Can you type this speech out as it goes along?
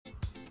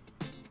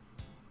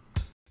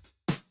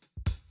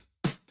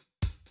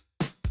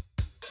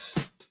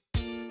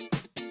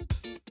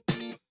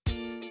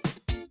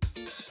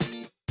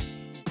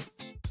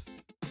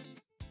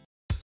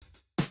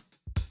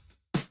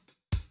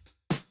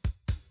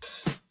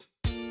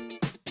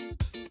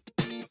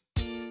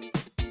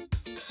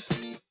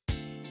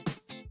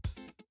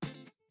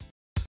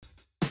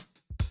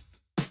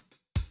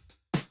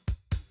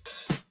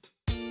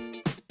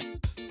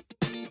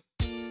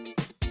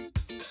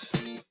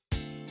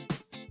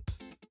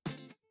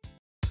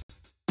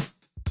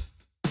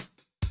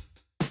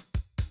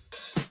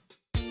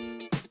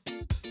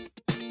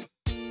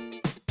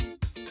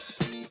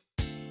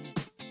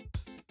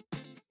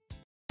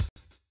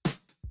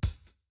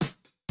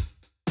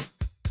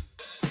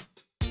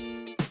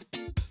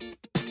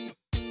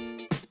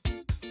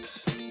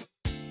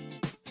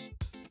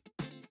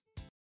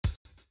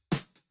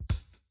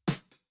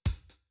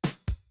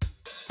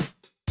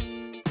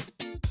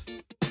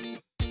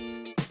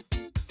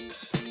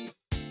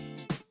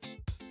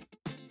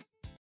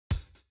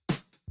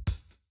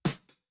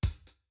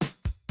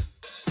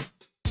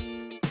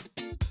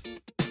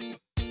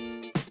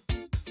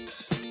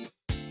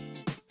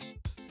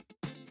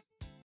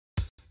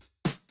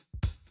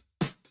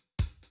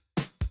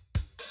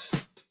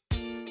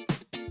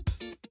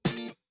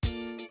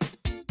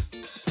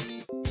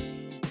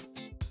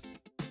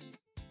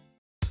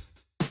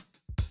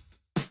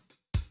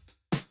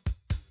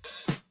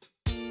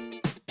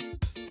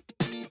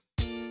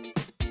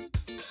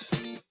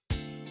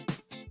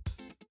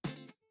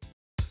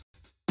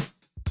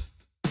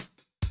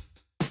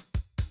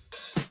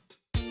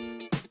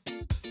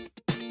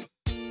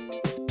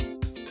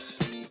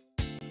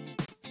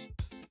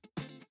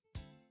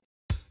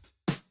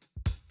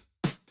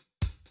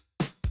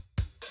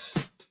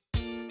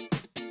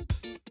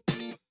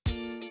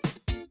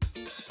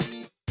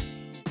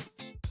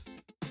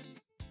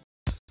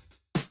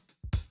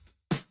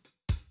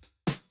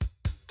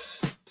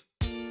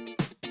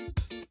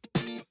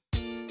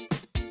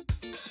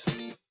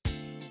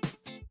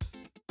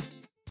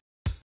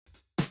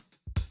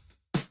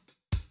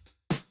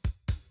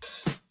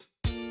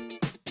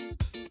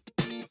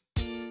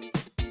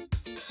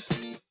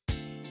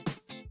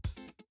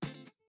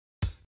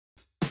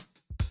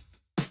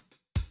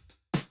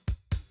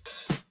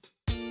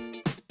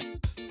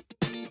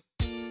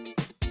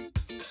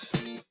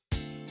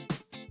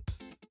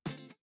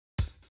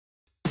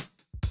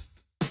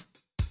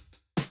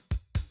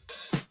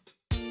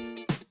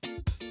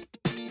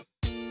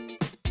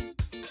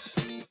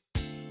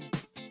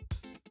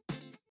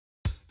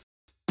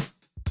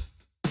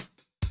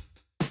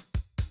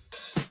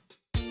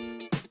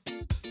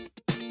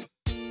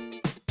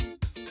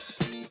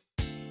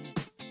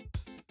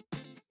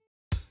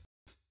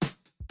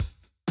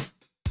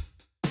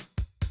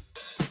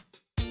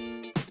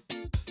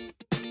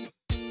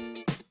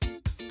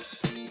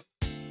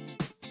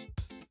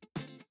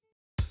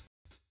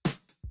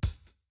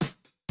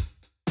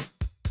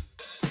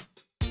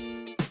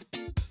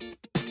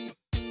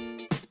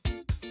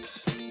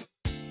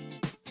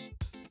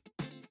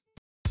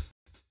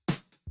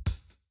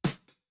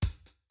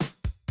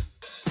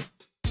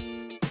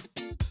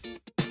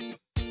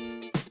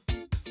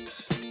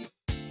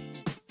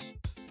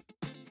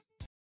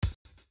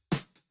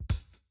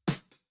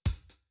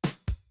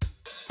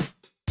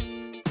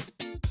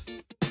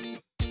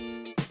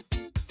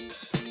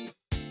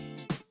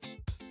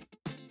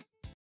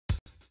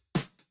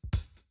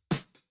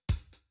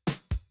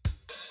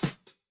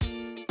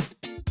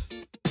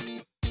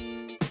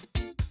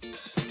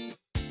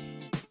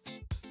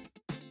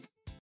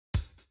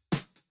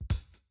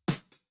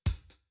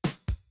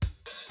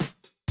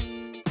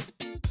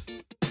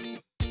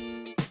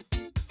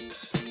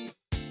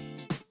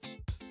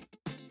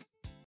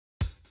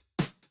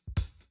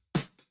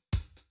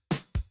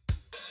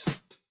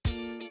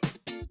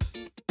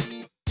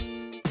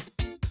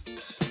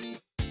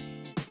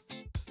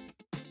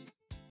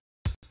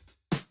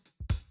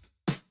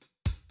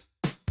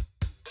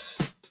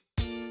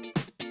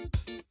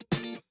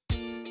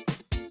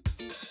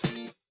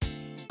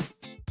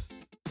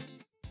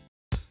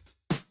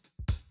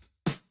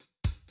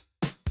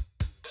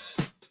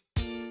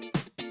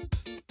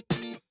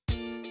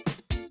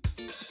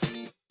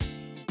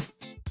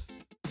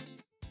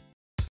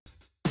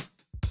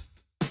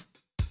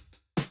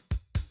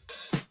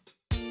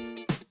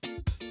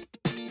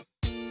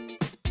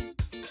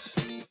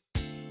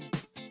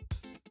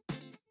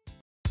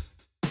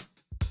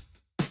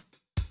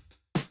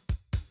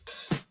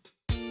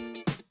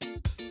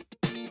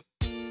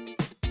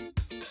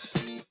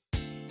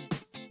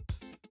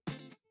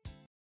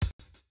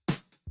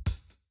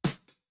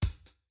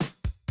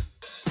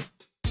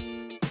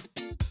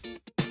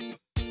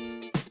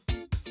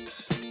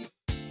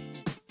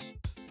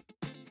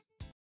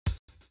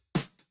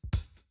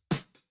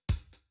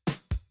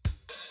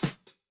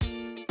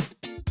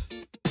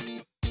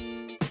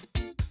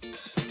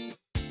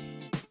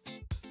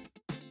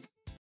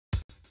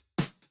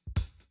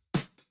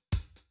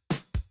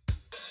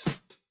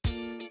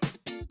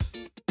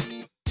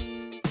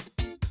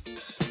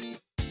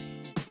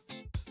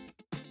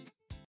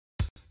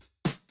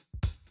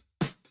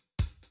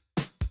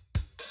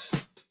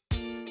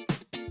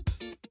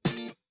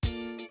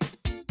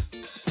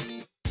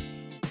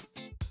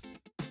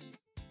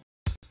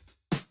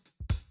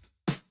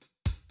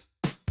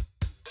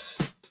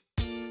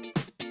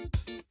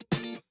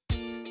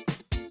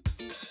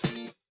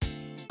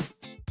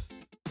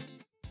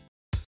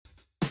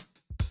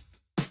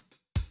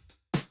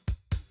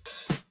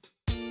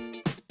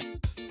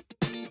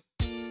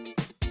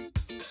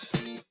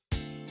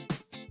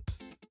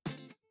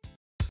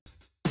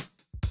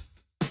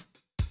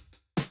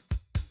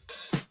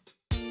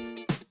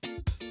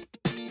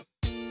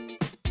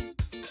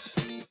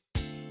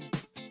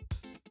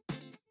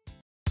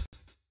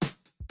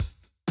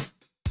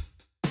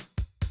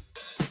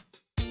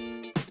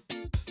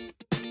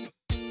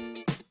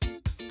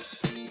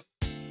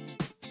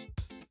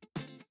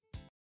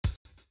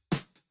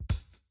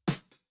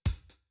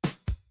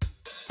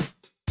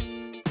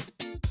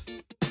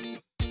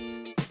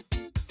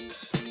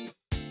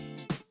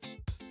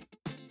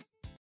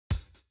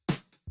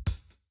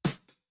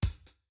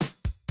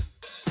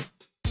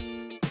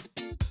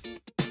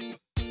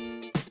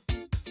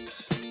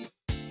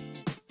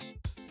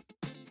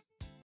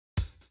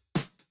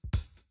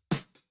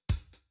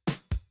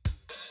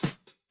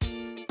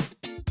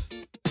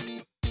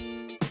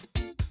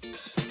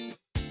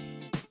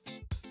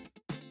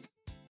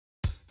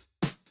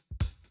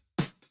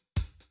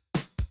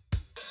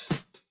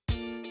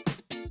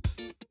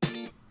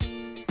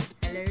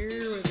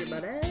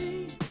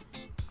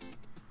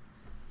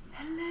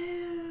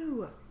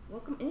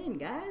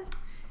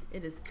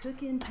It is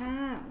cooking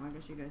time. Well, I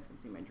guess you guys can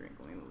see my drink.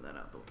 Let me move that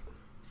out the way.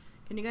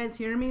 Can you guys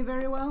hear me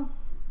very well?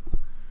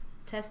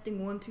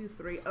 Testing 1, 2,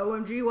 3.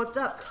 OMG, what's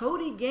up?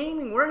 Cody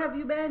Gaming, where have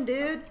you been,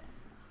 dude?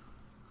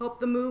 Hope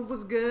the move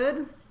was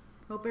good.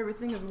 Hope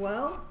everything is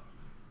well.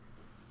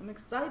 I'm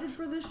excited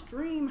for this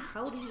stream.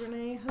 Howdy,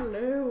 Renee.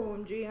 Hello,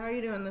 OMG. How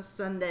you doing this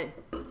Sunday?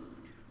 Let's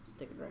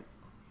take a drink.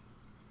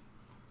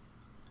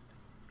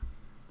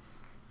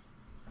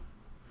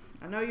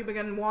 I know you've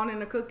been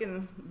wanting a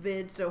cooking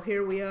vid, so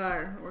here we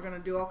are. We're going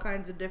to do all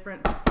kinds of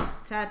different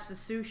types of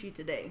sushi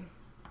today.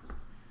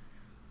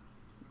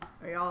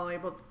 Are y'all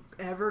able to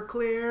ever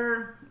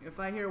clear? If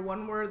I hear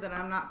one word that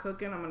I'm not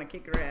cooking, I'm going to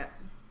kick your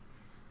ass.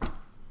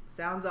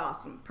 Sounds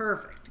awesome.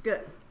 Perfect.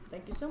 Good.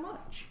 Thank you so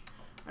much.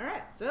 All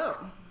right, so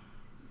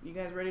you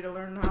guys ready to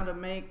learn how to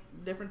make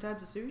different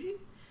types of sushi?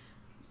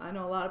 I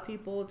know a lot of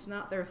people, it's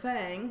not their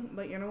thing,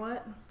 but you know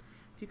what?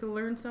 If you can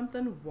learn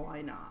something,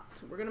 why not?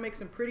 We're going to make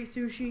some pretty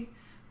sushi.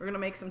 We're going to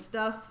make some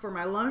stuff for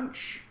my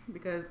lunch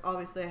because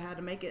obviously I had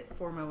to make it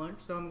for my lunch.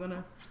 So I'm going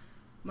to,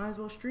 might as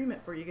well stream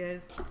it for you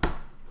guys.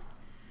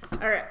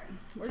 All right,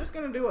 we're just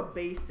going to do a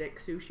basic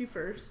sushi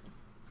first.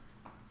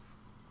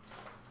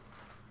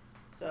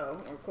 So,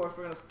 of course,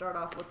 we're going to start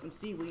off with some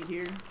seaweed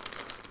here.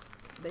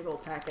 Big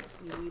old packet of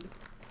seaweed.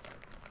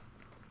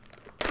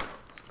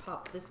 Let's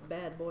pop this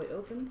bad boy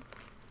open.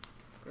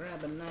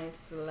 Grab a nice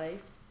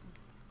slice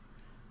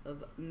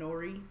of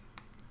nori.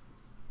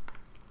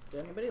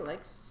 Does anybody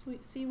like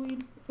sweet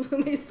seaweed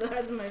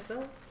besides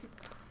myself?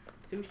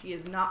 Sushi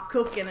is not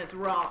cooking, it's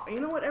raw. You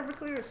know what,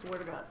 Everclear? I swear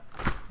to God.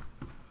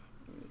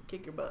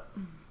 Kick your butt.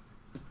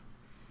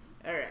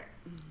 Alright.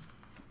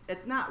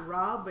 It's not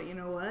raw, but you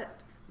know what?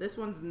 This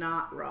one's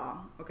not raw.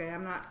 Okay,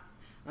 I'm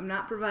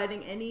not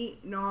providing any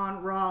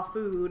non-raw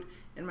food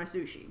in my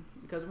sushi.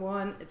 Because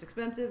 1, it's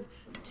expensive.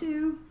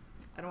 2,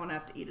 I don't want to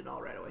have to eat it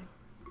all right away.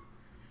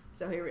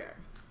 So here we are.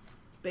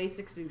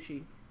 Basic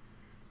sushi.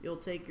 You'll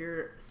take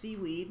your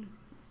seaweed,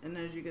 and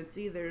as you can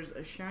see, there's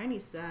a shiny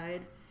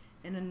side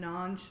and a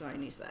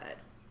non-shiny side.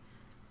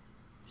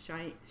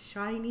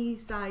 Shiny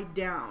side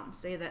down.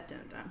 Say that 10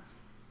 times.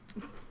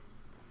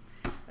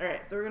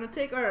 Alright, so we're going to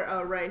take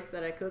our rice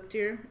that I cooked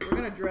here. We're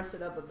going to dress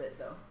it up a bit,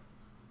 though.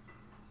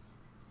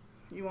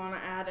 You want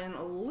to add in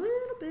a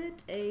little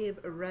bit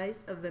of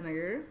rice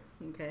vinegar.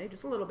 Okay,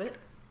 just a little bit.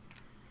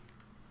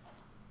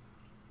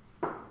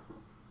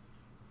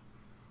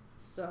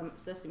 Some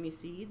sesame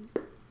seeds.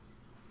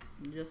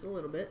 Just a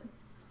little bit.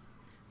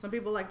 Some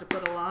people like to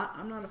put a lot.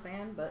 I'm not a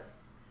fan, but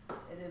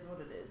it is what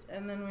it is.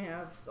 And then we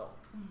have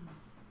salt.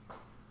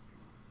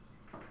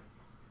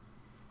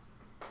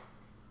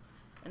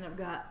 And I've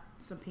got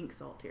some pink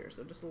salt here,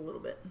 so just a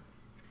little bit.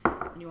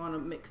 And you want to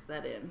mix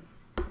that in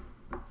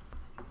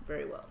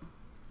very well.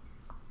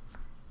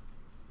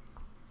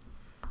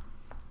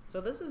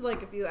 So this is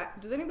like, if you,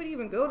 does anybody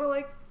even go to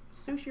like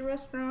sushi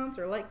restaurants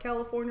or like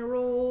California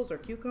rolls or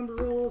cucumber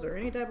rolls or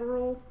any type of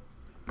roll?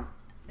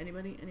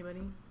 Anybody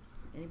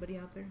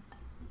out there?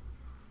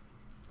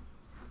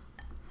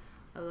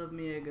 I love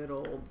me a good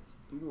old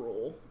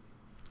roll.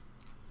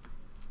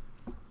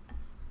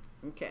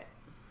 Okay.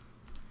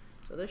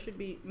 So this should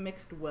be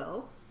mixed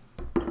well.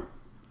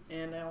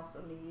 And I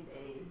also need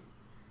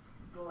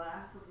a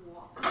glass of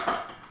water.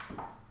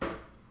 Let's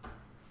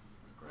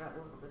grab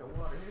a little bit of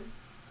water here.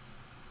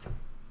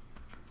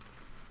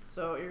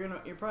 So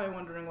you're probably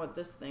wondering what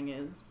this thing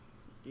is.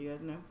 Do you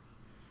guys know?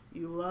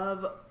 You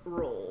love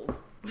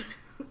rolls.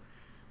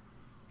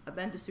 I've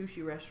been to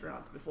sushi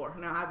restaurants before.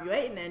 Now, have you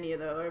eaten any of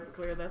those?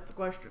 Everclear, that's the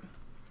question.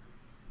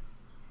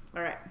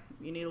 All right,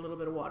 you need a little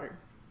bit of water.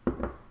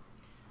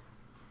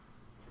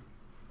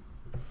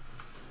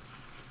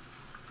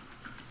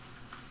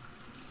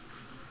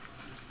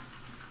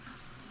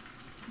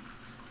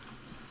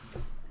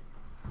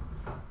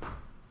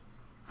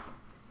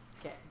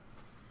 Okay,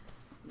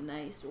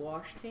 nice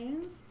washed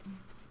hands.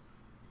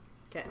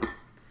 Okay,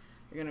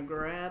 you're gonna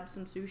grab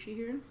some sushi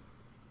here.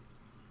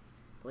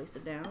 Place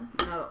it down.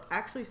 Now,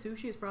 actually,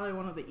 sushi is probably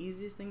one of the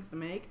easiest things to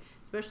make,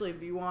 especially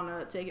if you want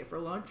to take it for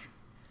lunch.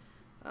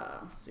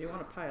 So you want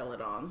to pile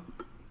it on.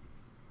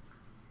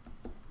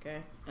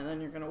 Okay, and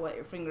then you're going to wet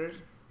your fingers,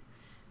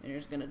 and you're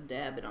just going to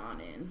dab it on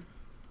in.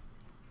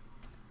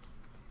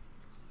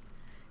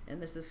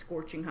 And this is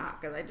scorching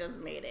hot, because I just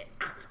made it.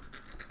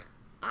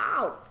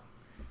 Ow!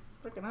 It's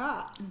freaking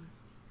hot.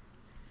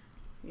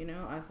 You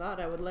know, I thought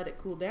I would let it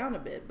cool down a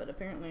bit, but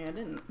apparently I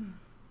didn't.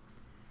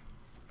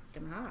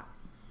 Freaking hot.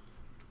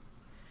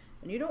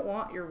 And you don't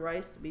want your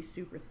rice to be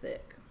super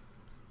thick,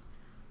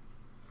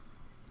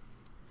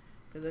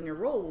 because then your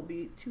roll will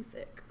be too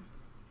thick.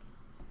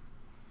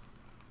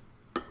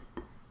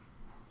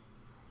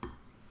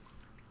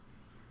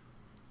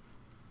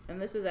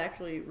 And this is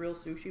actually real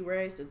sushi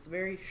rice. It's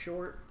very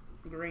short,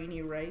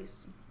 grainy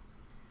rice.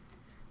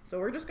 So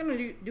we're just going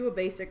to do a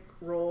basic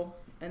roll,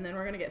 and then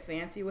we're going to get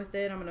fancy with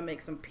it. I'm going to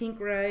make some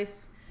pink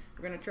rice.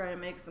 We're going to try to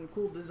make some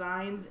cool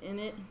designs in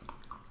it.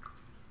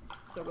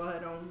 So go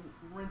ahead and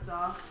rinse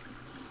off.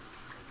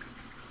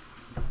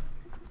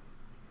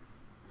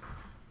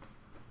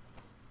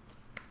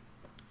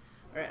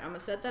 Alright, I'm going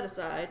to set that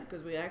aside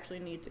because we actually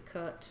need to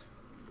cut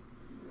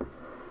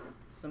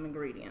some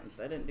ingredients.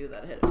 I didn't do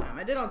that ahead of time.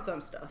 I did on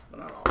some stuff, but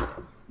not all of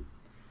it.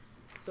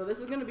 So this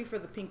is going to be for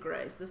the pink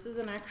rice. This is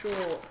an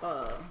actual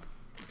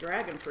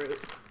dragon fruit.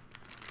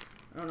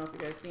 I don't know if you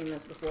guys seen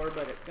this before,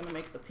 but it's going to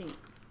make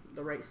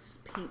the rice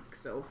pink.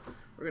 So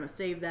we're going to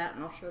save that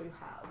and I'll show you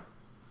how.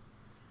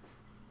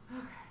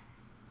 Okay.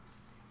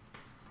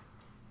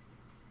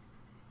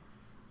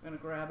 I'm going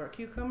to grab our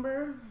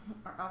cucumber,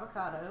 our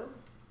avocado,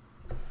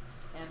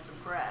 and some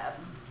crab.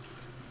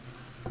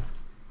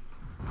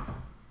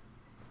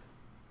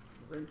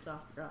 Rinse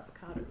off your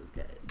avocados,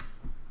 guys.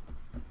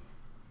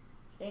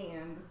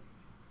 And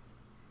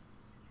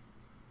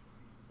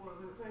what was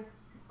I gonna say?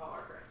 Oh,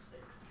 our crab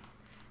sticks.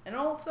 And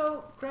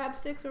also, crab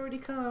sticks already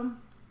come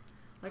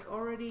like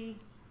already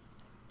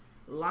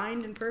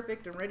lined and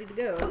perfect and ready to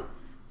go.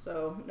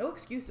 So no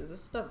excuses.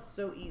 This stuff is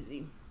so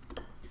easy.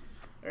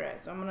 All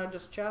right, so I'm gonna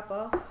just chop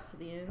off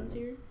the ends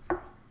here.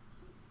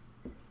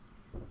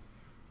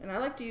 And I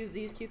like to use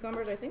these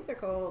cucumbers. I think they're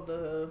called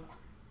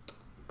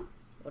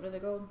what are they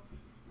called?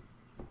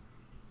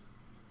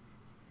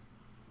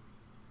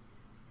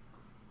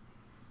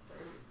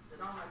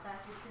 On my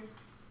package here.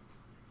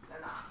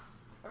 They're not.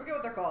 I forget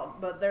what they're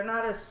called, but they're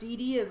not as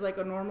seedy as like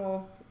a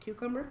normal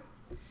cucumber,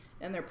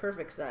 and they're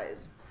perfect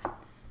size. So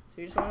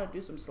you just want to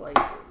do some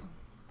slices.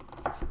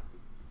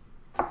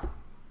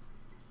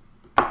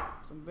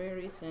 Some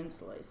very thin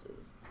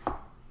slices.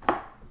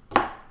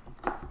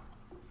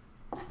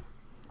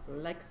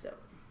 Like so.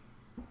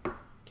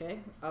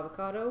 Okay,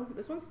 avocado.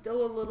 This one's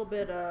still a little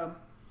bit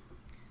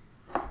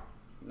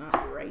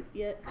not ripe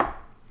yet,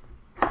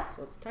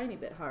 so it's a tiny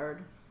bit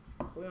hard.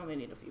 We only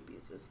need a few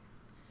pieces.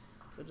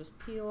 So just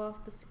peel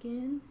off the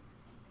skin.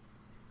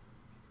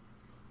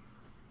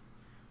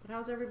 But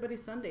how's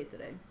everybody's Sunday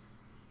today?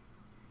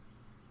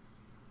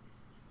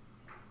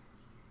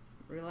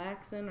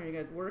 Relaxing? Are you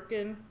guys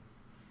working?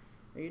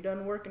 Are you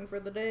done working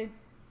for the day?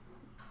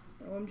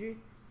 OMG?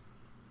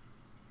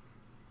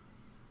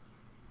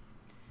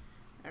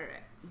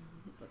 Alright.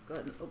 Let's go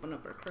ahead and open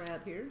up our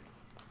crab here.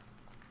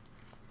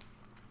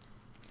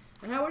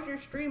 And how was your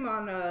stream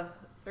on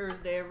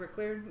Thursday,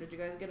 Everclear? Did you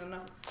guys get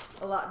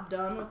a lot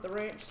done with the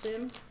ranch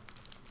sim?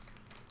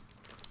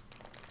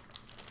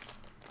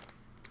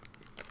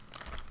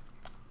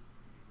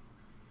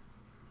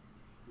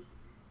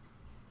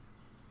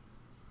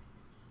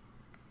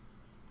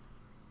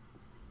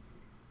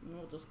 And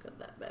we'll just cut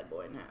that bad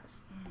boy in half.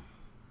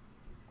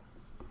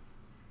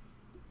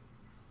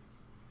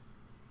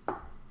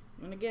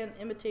 And again,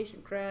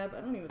 imitation crab.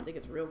 I don't even think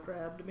it's real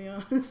crab, to be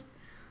honest.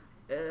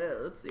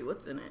 Let's see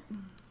what's in it.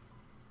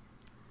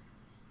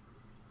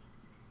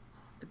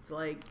 It's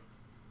like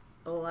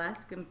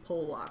Alaskan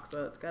pollock,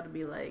 so it's got to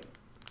be like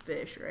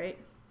fish, right?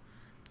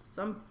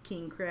 Some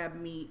king crab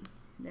meat,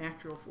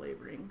 natural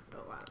flavoring. So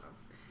I don't know.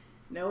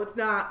 No, it's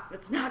not.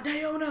 It's not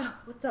Diona.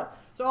 What's up?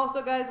 So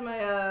also, guys, my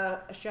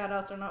shout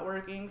outs are not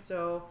working.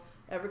 So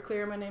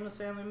Everclear, my name is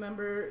family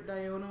member.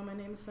 Diona, my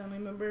name is family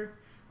member.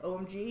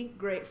 OMG,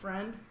 great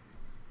friend.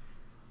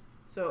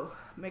 So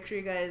make sure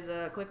you guys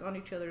click on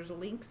each other's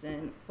links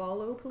and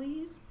follow,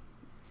 please.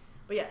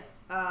 But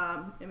yes,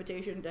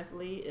 imitation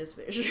definitely is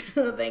fish.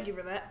 Thank you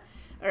for that.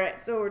 All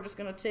right, so we're just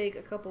gonna take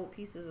a couple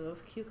pieces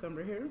of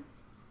cucumber here,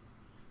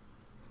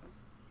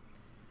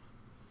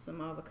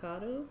 some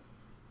avocado.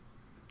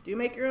 Do you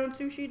make your own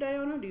sushi,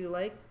 Diona? Do you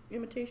like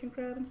imitation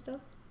crab and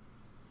stuff?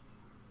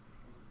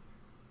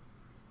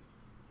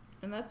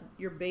 And that's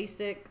your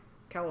basic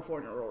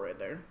California roll right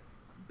there.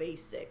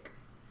 Basic.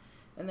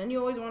 And then you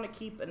always want to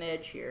keep an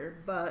edge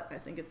here, but I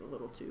think it's a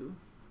little too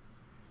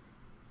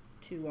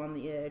on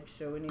the edge,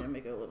 so we need to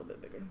make it a little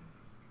bit bigger.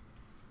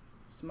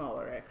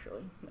 Smaller,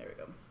 actually. There we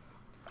go.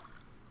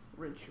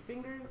 Rinse your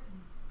fingers.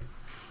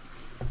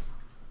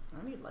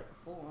 I need like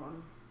a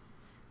full-on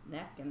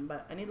napkin,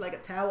 but I need like a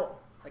towel,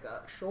 like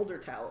a shoulder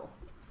towel.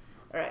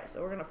 Alright, so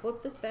we're going to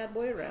flip this bad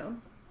boy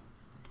around.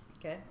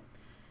 Okay.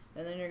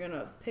 And then you're going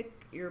to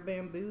pick your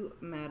bamboo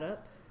mat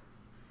up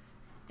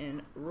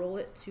and roll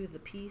it to the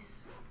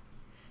piece.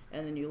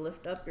 And then you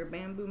lift up your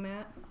bamboo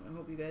mat. I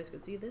hope you guys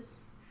could see this.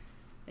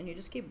 And you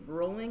just keep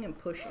rolling and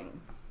pushing.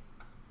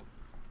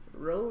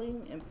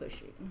 Rolling and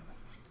pushing.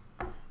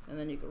 And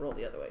then you can roll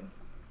the other way.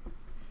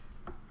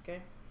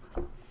 Okay?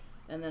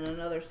 And then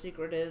another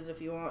secret is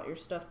if you want your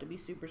stuff to be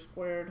super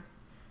squared,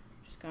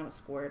 just kind of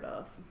square it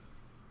off.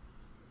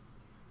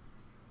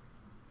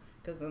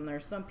 Because then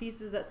there's some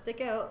pieces that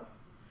stick out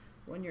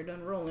when you're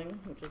done rolling,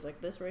 which is like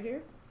this right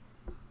here.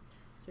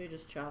 So you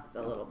just chop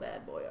the little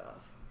bad boy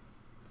off.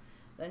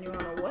 Then you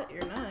want to wet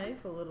your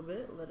knife a little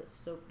bit, let it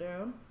soak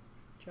down.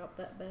 Chop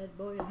that bad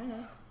boy in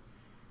half.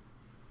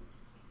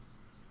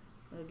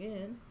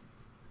 Again.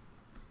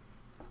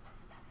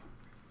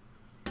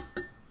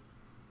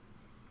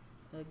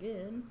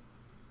 Again.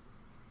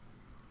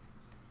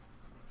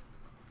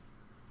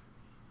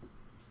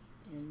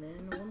 And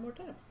then one more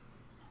time.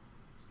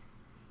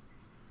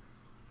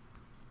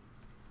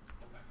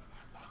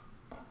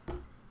 So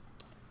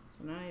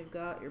now you've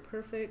got your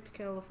perfect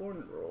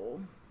California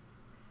roll.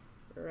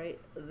 right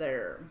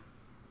there.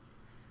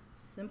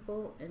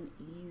 Simple and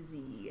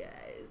easy,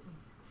 guys.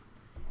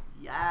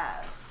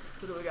 Yes.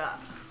 Who do we got?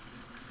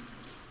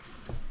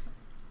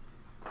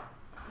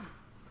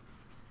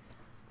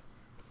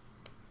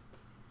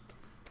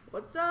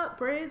 What's up,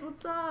 Praise?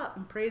 What's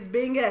up? Praise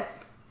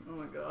Bingus. Oh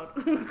my god.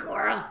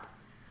 Cora.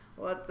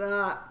 What's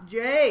up?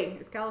 Jay.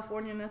 Is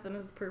California nothing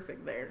is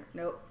perfect there?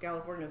 Nope,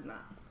 California's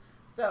not.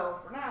 So,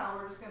 for now,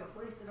 we're just going to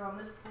place it on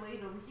this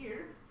plate over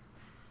here.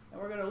 And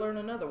we're going to learn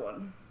another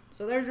one.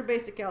 So, there's your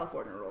basic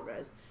California roll,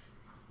 guys.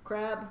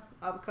 Crab,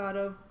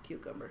 avocado,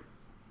 cucumber,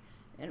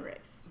 and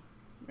rice.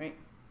 Right?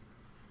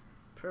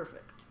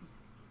 Perfect.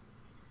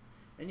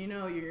 And you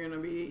know you're going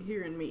to be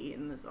hearing me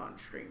eating this on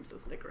stream, so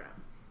stick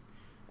around.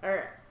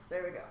 Alright,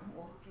 there we go.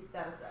 We'll keep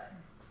that aside.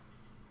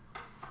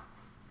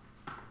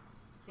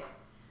 Okay.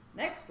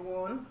 Next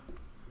one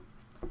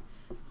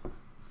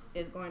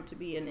is going to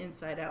be an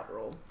inside-out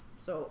roll.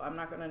 So I'm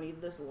not going to need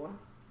this one,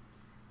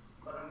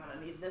 but I'm going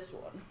to need this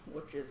one,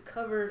 which is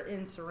covered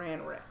in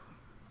saran wrap.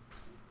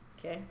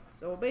 Okay,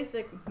 so we'll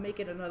make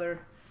it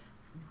another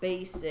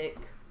basic.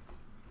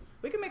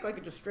 We can make like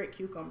a just straight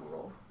cucumber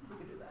roll. We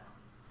can do that.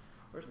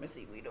 Where's my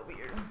seaweed over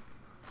here?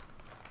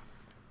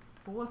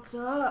 What's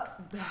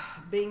up,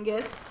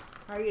 Bingus?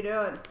 How you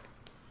doing?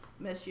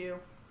 Miss you.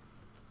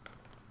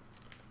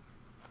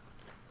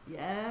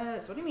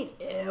 Yes. What do you mean,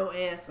 ew,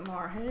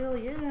 ASMR? Hell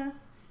yeah.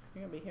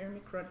 You're going to be hearing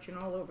me crunching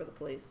all over the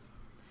place.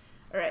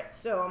 Alright,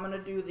 so I'm going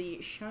to do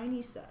the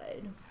shiny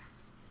side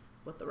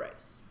with the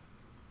rice.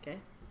 Okay?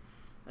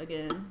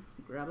 Again,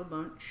 grab a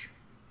bunch.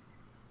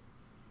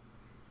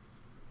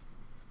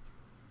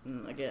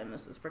 And again,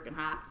 this is freaking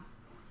hot.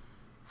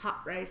 Hot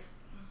rice.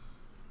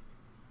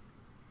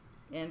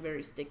 And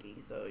very sticky.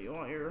 So you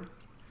want your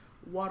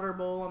water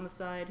bowl on the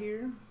side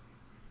here.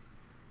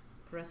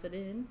 Press it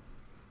in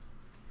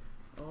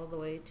all the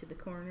way to the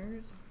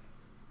corners.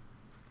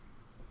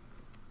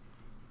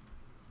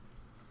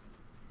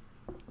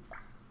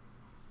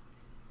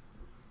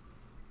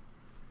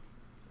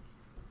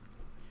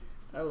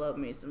 I love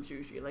me some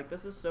sushi. Like,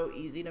 this is so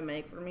easy to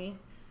make for me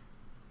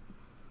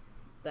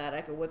that I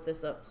could whip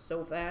this up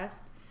so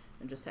fast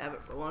and just have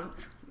it for lunch.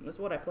 And that's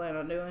what I plan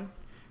on doing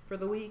for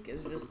the week,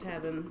 is just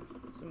having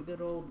some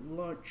good old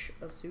lunch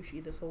of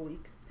sushi this whole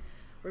week.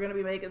 We're going to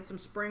be making some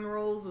spring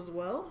rolls as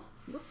well.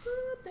 What's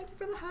up? Thank you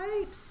for the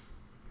hypes.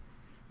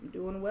 I'm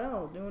doing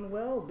well,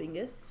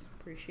 Bingus.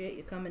 Appreciate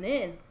you coming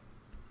in.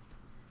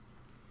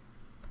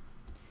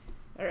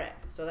 Alright,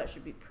 so that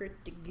should be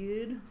pretty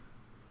good.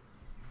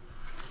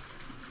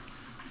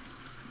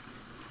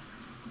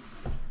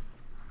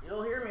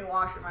 You'll hear me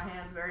washing my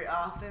hands very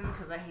often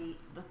because I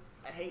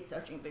hate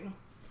touching things.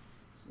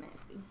 It's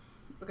nasty.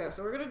 Okay,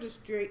 so we're gonna do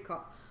straight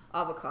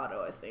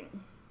avocado, I think.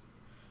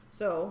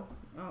 So,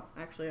 oh,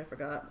 actually I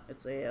forgot.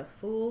 It's a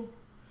full.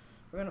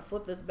 We're gonna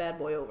flip this bad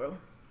boy over.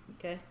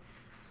 Okay.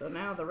 So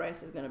now the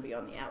rice is gonna be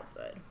on the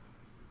outside.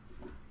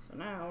 So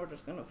now we're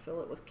just gonna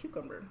fill it with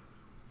cucumber.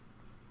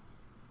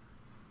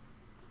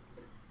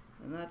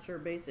 And that's your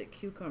basic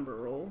cucumber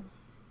roll.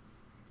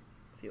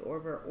 If you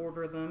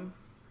order them.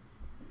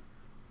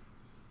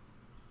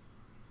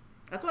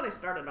 That's what I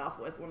started off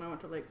with when I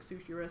went to like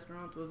sushi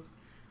restaurants, was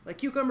like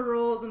cucumber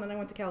rolls, and then I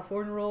went to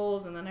California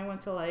rolls, and then I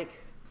went to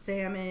like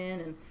salmon,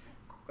 and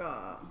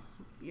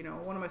you know,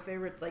 one of my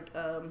favorites, like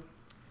what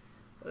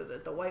is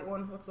it, the white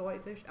one? What's the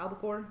white fish?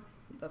 Albacore?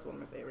 That's one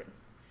of my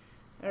favorites.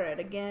 Alright,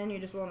 again, you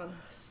just want to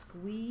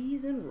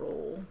squeeze and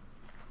roll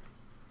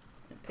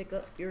and pick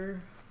up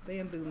your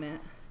bamboo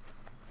mat.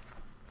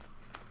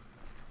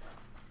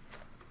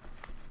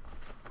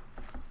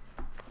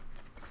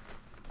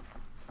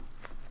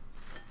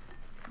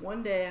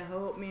 One day, I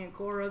hope me and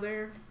Cora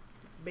there,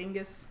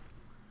 Bingus,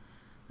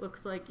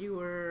 looks like you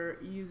were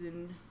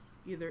using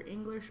either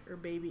English or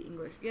baby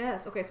English.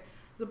 Yes, okay.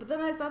 So, but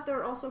then I thought they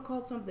were also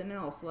called something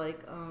else, like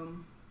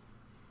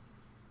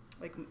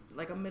a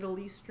Middle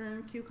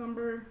Eastern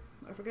cucumber.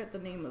 I forget the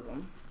name of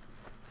them.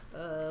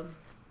 I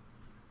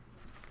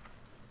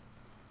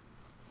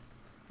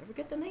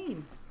forget the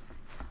name.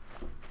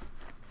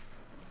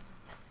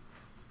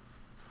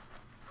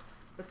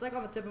 It's like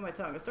on the tip of my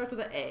tongue. It starts with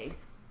an A.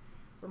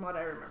 From what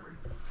I remember.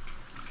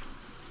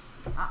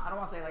 I don't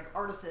want to say like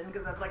artisan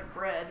because that's like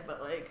bread,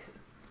 but like,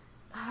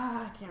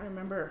 I can't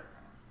remember.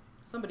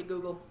 Somebody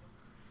Google.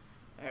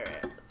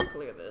 Alright, let's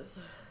clear this.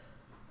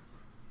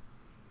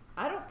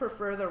 I don't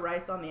prefer the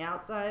rice on the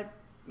outside,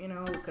 you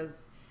know,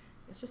 because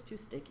it's just too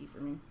sticky for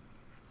me.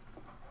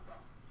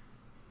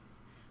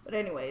 But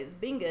anyways,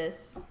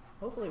 Bingus,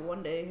 hopefully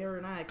one day her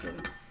and I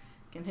can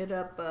hit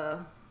up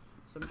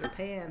some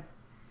Japan.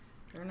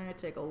 Her and I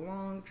take a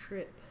long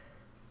trip.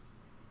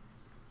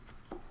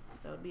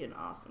 That would be an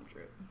awesome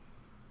trip.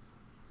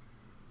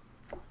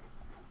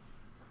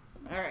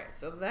 Alright,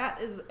 so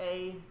that is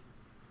a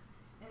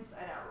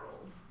inside out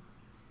roll.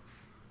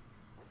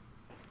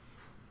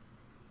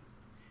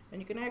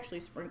 And you can actually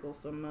sprinkle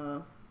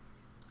some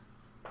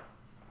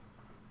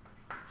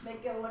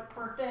make it look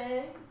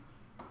pretty.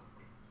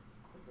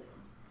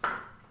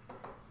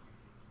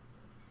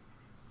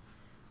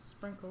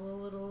 sprinkle a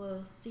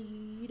little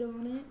seed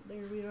on it.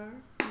 There we are,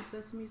 some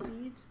sesame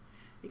seeds.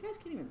 You guys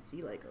can't even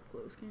see like up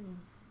close, can you?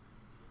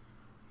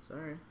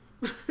 Sorry.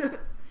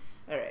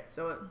 Alright,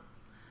 so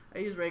I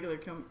use regular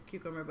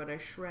cucumber, but I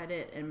shred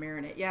it and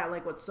marinate. Yeah,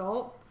 like with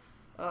salt.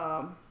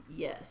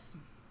 Yes.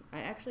 I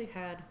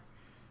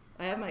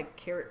have my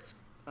carrots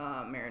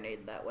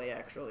marinated that way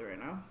actually right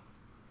now.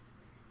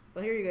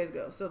 But here you guys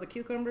go. So the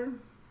cucumber,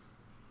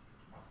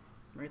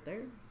 right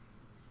there.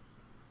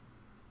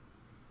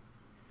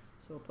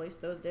 So we'll place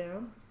those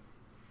down.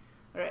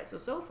 Alright,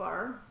 so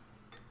far,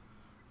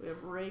 we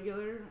have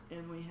regular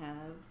and we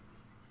have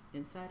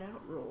inside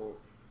out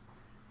rolls.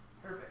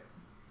 Perfect.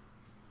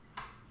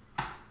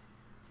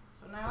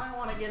 So now I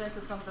want to get into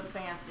something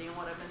fancy and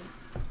what I've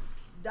been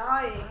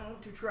dying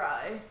to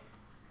try.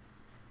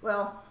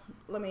 Well,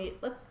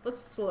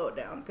 let's slow it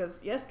down, because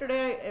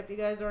yesterday, if you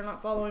guys are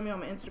not following me on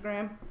my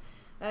Instagram,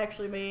 I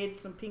actually made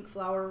some pink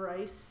flour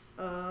rice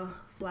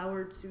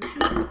floured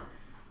sushi,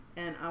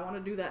 and I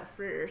want to do that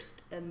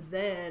first, and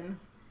then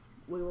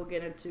we will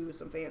get into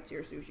some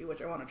fancier sushi,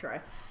 which I want to try.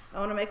 I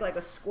want to make like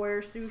a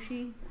square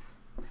sushi,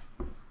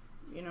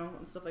 you know,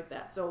 and stuff like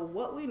that. So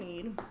what we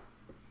need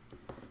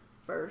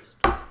first,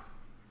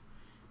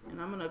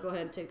 and I'm gonna go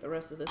ahead and take the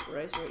rest of this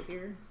rice right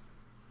here,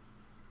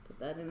 put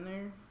that in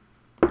there.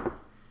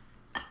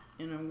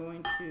 And I'm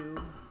going to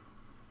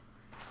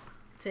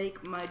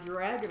take my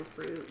dragon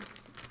fruit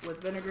with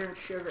vinegar and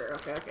sugar.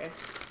 Okay.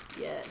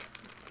 Yes.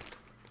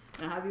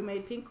 Now, have you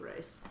made pink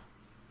rice?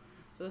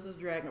 So this is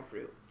dragon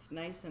fruit. It's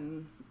nice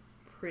and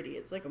pretty.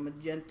 It's like a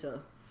magenta.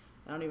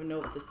 I don't even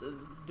know if this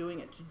is doing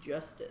it to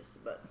justice,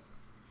 but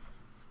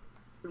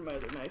where'd my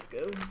other knife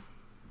go?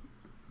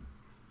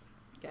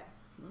 Okay.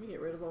 Let me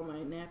get rid of all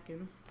my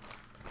napkins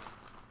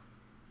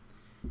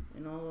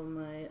and all of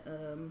my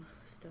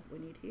stuff we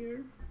need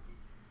here.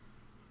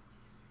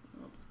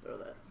 I'll just throw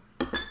that.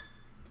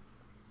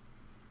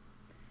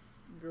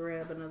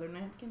 Grab another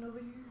napkin over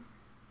here.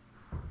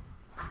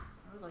 I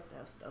always like to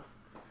have stuff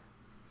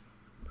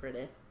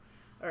pretty.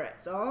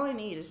 Alright, so all I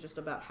need is just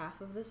about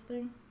half of this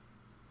thing.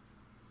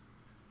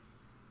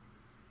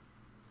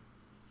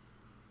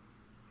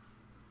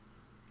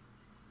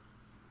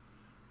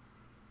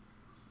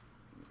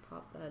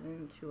 Pop that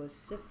into a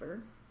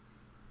sifter.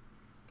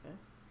 Okay.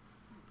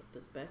 Put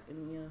this back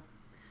in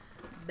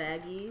the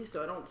baggie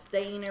so I don't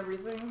stain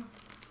everything.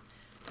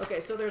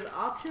 Okay, so there's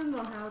options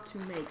on how to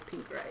make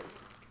pink rice.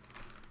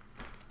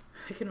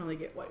 I can only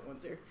get white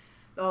ones here.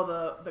 Oh,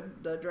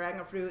 the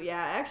dragon fruit.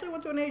 Yeah, I actually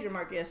went to an Asian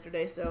market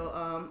yesterday, so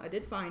I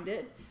did find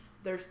it.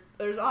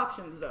 There's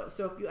options though.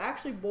 So if you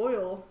actually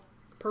boil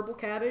purple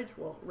cabbage,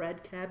 well,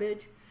 red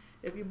cabbage,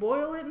 if you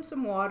boil it in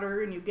some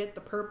water and you get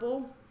the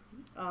purple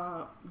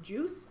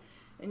juice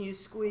and you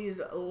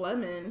squeeze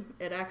lemon,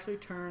 it actually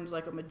turns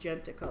like a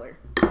magenta color.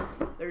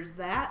 There's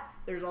that.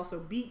 There's also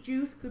beet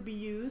juice could be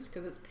used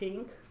because it's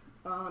pink.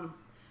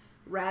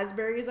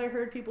 Raspberries I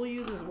heard people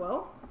use as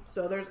well.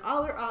 So there's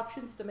other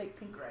options to make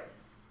pink rice.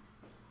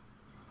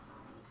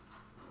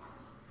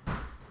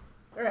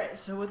 Alright,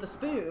 so with a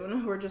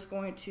spoon, we're just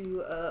going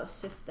to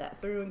sift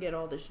that through and get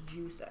all this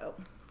juice out.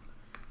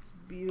 It's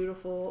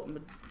beautiful,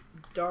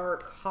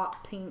 dark,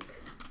 hot pink.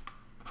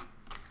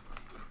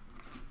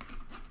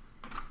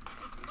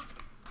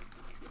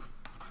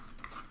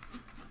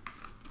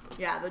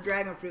 Yeah, the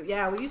dragon fruit.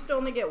 Yeah, we used to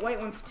only get white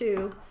ones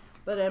too.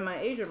 But in my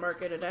Asian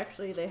market,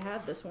 they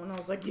had this one. I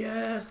was like,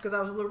 yes, because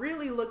I was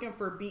really looking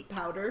for beet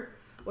powder,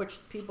 which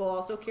people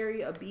also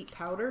carry a beet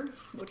powder,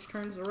 which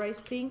turns the rice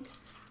pink.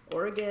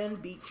 Or again,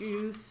 beet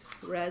juice,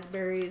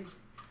 raspberries.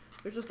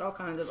 There's just all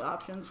kinds of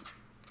options.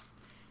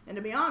 And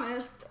to be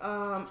honest,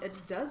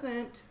 it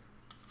doesn't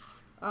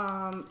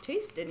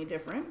taste any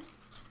different.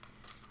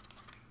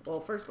 Well,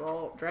 first of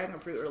all, dragon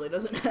fruit really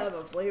doesn't have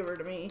a flavor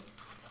to me.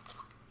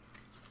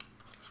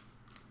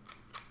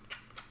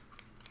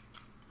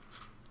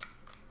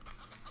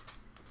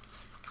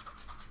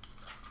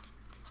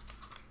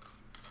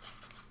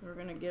 We're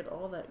gonna get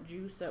all that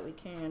juice that we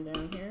can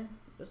down here.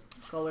 This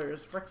color is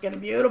freaking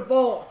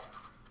beautiful.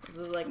 This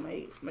is like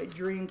my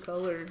dream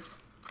color.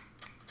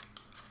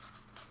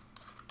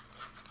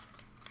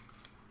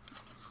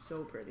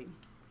 So pretty.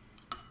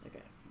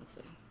 Okay, let's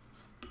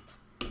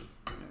see.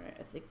 Alright,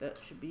 I think that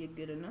should be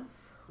good enough.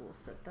 We'll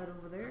set that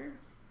over there.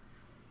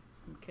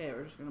 Okay,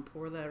 we're just gonna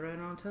pour that right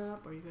on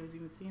top. Are you guys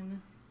even seeing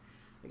this?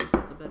 I guess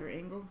that's a better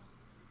angle.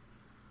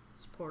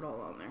 Let's pour it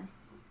all on there.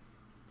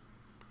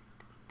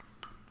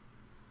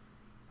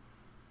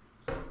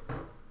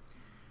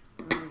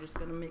 Just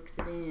gonna mix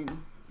it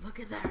in. Look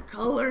at that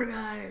color,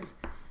 guys.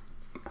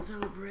 So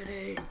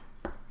pretty.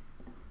 I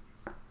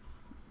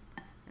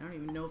don't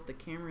even know if the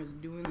camera is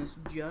doing this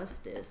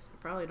justice. I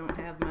probably don't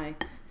have my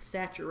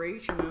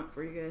saturation up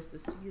for you guys to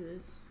see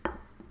this.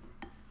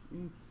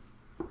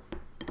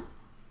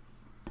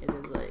 It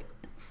is like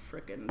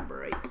frickin'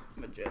 bright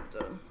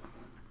magenta.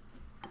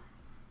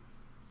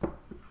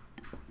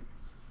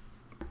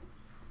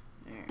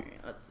 Alright,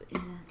 let's see.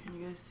 Can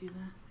you guys see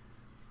that?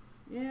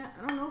 Yeah,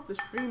 I don't know if the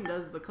stream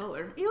does the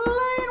color. Elaine,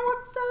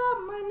 what's up?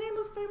 My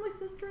nameless family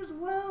sister as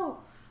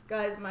well.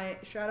 Guys, my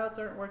shout-outs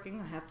aren't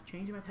working. I have to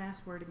change my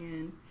password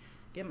again.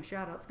 Get my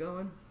shout-outs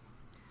going.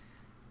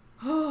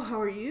 Oh, how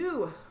are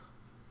you?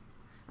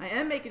 I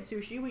am making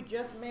sushi. We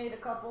just made a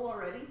couple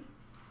already.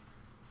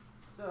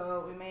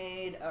 So we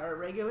made our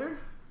regular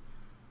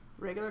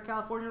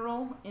California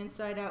roll,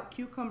 inside out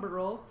cucumber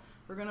roll.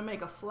 We're gonna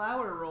make a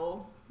flour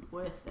roll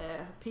with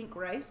pink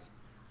rice.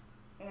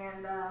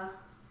 And then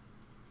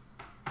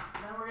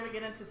we're gonna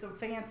get into some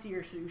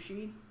fancier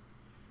sushi.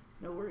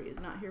 No worries,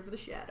 not here for the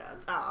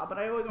shout-outs. But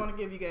I always want to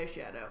give you guys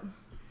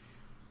shout-outs.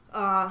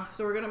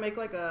 So we're gonna make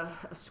like a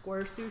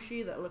square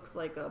sushi that looks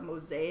like a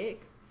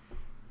mosaic.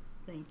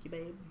 Thank you,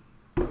 babe.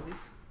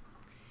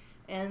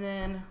 And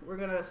then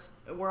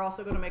we're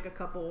also gonna make a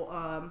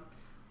couple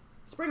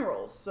spring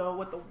rolls. So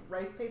with the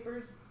rice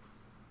papers,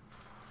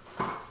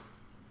 if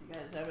you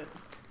guys haven't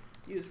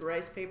used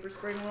rice paper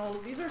spring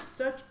rolls, these are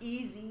such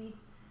easy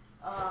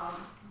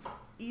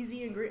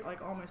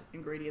like all my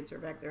ingredients are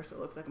back there, so it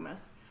looks like a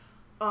mess.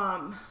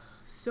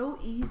 So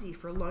easy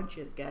for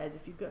lunches, guys.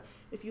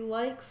 If you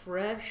like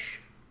fresh,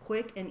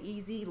 quick, and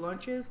easy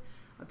lunches,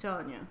 I'm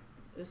telling you,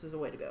 this is the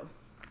way to go.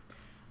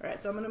 All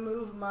right, so I'm gonna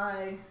move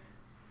my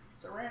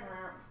saran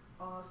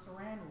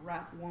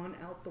wrap one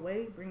out the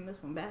way. Bring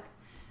this one back,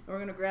 and we're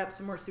gonna grab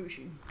some more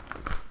sushi,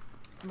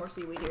 some more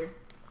seaweed here.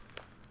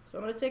 So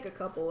I'm gonna take a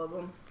couple of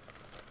them.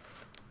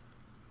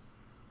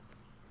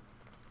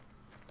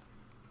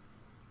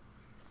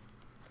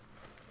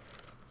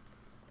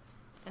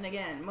 And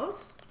again,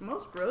 most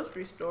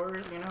grocery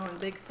stores, you know, in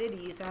big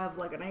cities have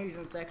like an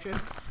Asian section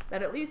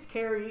that at least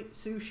carry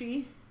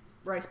sushi,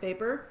 rice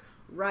paper,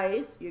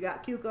 rice, you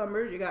got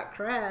cucumbers, you got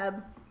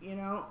crab, you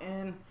know,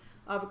 and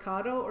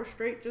avocado or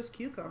straight just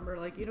cucumber.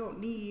 Like, you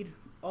don't need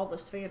all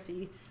this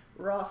fancy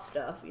raw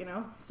stuff, you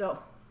know. So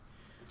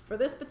for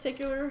this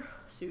particular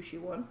sushi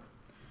one,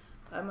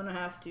 I'm gonna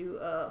have to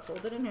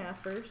fold it in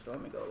half first. Let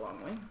me go a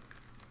long way.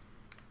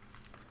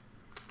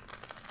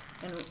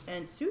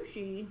 And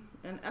sushi,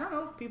 and I don't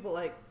know if people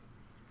like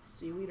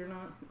seaweed or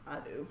not. I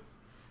do.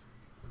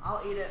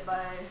 I'll eat it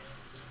by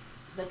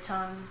the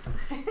tons.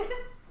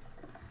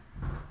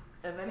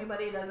 If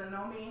anybody doesn't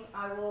know me,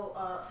 I will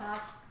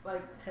pack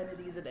like 10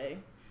 of these a day.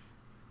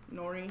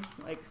 Nori,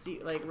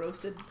 like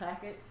roasted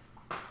packets.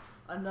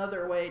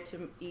 Another way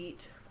to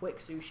eat quick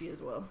sushi as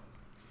well.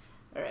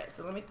 Alright,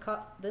 so let me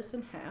cut this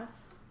in half.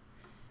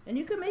 And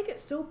you can make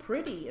it so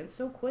pretty and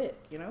so quick,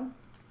 you know?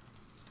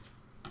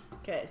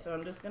 Okay, so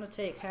I'm just going to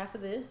take half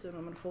of this and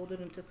I'm going to fold it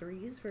into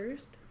threes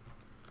first.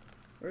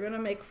 We're going to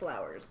make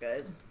flowers,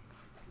 guys.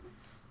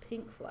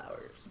 Pink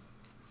flowers.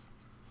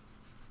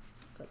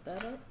 Cut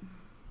that up.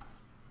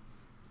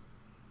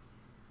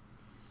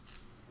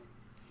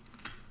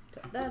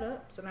 Cut that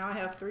up. So now I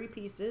have 3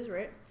 pieces,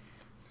 right?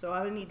 So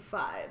I would need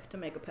 5 to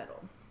make a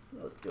petal.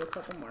 Let's do a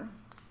couple more.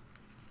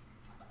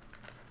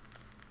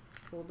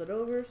 Fold it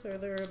over so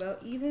they're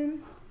about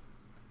even.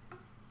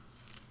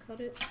 Cut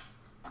it.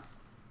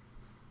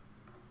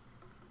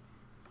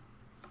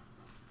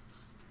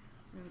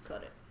 And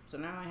cut it. So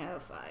now I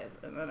have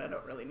 5, and then I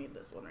don't really need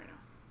this one right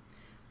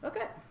now.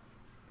 Okay.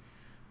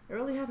 I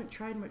really haven't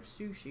tried much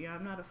sushi.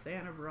 I'm not a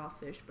fan of raw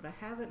fish, but I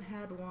haven't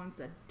had ones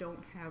that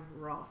don't have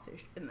raw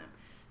fish in them.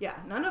 Yeah,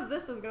 none of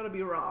this is going to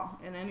be raw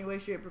in any way,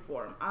 shape, or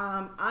form.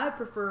 I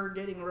prefer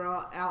getting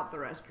raw out the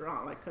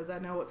restaurant, like, because I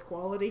know it's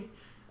quality.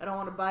 I don't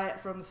want to buy it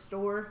from the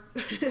store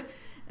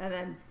and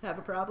then have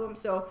a problem.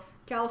 So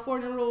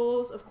California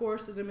rolls, of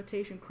course, is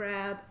imitation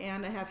crab,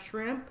 and I have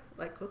shrimp,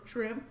 like cooked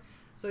shrimp.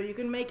 So you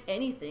can make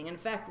anything. In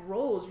fact,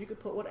 rolls, you could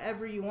put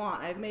whatever you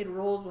want. I've made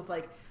rolls with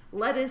like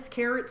lettuce,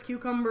 carrots,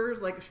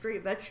 cucumbers, like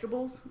straight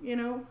vegetables, you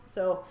know?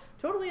 So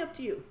totally up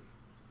to you.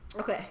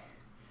 Okay,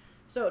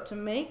 so to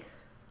make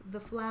the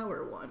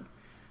flour one,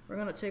 we're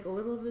gonna take a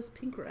little of this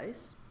pink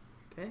rice,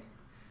 okay?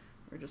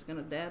 We're just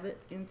gonna dab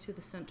it into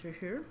the center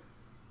here.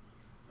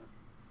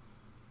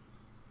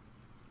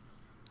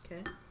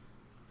 Okay,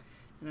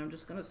 and I'm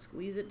just gonna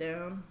squeeze it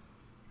down.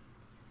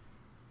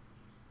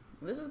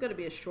 This is gonna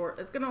be a short,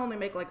 it's gonna only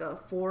make like a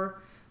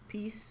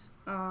 4-piece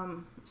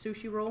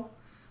sushi roll,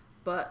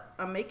 but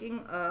I'm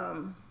making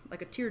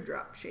like a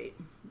teardrop shape.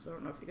 So I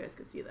don't know if you guys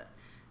can see that.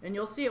 And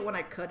you'll see it when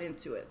I cut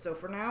into it. So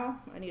for now,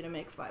 I need to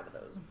make 5 of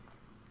those.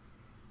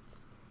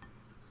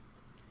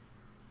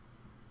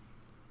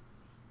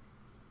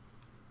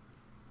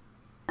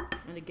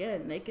 And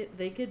again,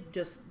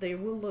 they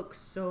will look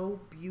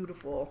so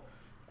beautiful.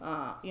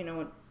 You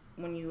know,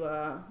 when you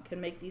can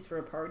make these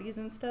for parties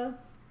and stuff,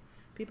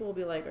 people will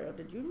be like, oh,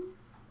 did you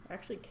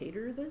actually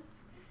cater this?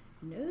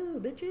 No,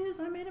 bitches,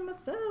 I made it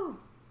myself.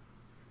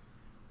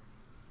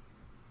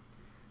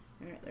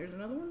 Alright, there's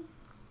another one.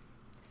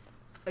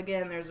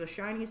 Again, there's a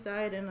shiny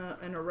side and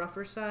a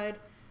rougher side.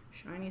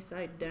 Shiny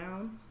side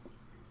down.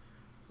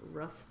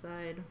 Rough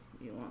side,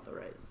 you want the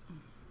rice.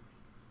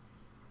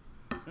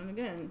 And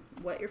again,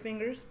 wet your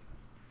fingers.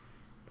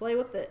 Play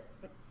with it.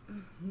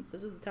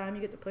 This is the time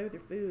you get to play with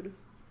your food.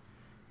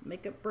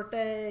 Make it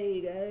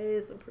pretty,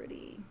 guys. So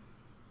pretty.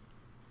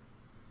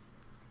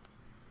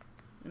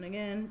 And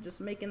again, just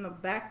making the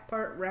back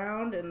part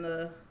round and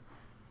the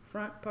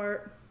front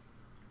part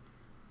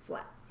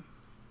flat.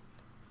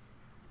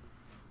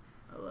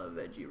 I love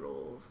veggie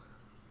rolls.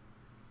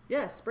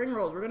 Yeah, spring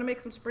rolls. We're gonna make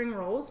some spring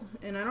rolls,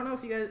 and I don't know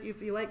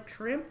if you like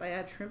shrimp. I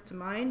add shrimp to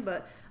mine,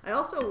 but I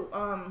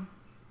also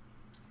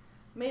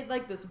made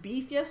like this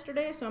beef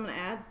yesterday, so I'm gonna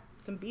add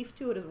some beef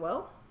to it as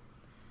well.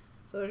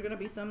 So there's gonna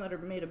be some that are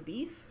made of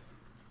beef,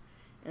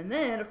 and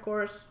then of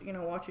course, you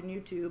know, watching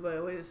YouTube, I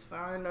always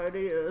find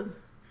ideas.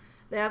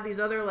 They have these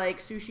other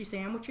like sushi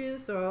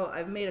sandwiches, so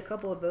I've made a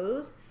couple of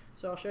those.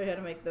 So I'll show you how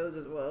to make those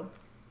as well.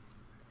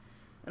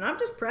 And I'm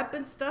just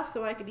prepping stuff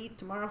so I could eat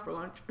tomorrow for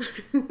lunch.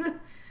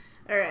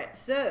 Alright,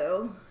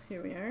 so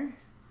here we are.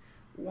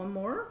 One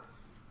more.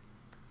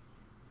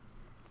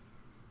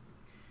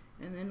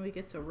 And then we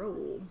get to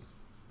roll.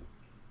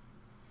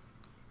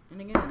 And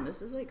again,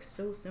 this is like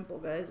so simple,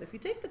 guys. If you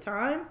take the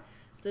time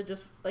to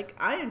just, like,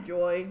 I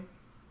enjoy,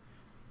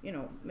 you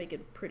know,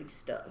 making pretty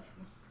stuff.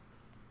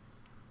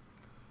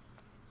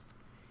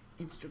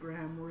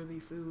 Instagram worthy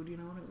food, you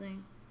know what I'm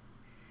saying?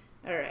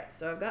 Alright,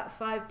 so I've got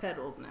 5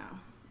 petals now.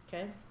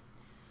 Okay?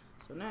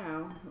 So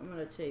now I'm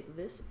going to take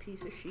this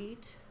piece of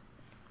sheet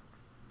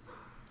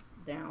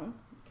down.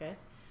 Okay?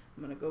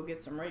 I'm going to go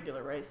get some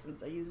regular rice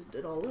since I used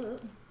it all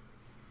up.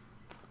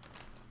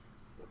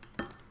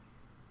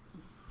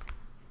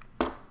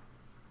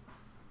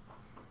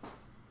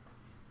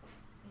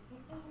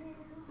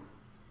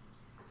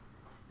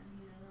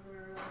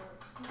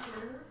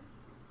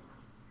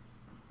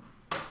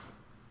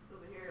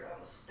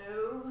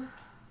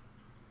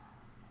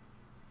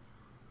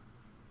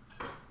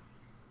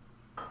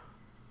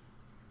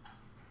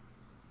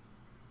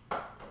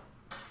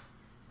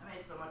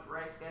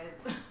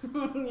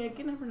 You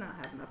can never not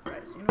have enough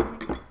rice, you know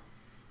what I mean?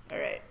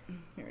 Alright,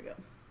 here we go.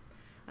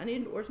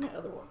 Where's my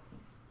other one?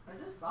 I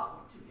just bought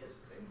one too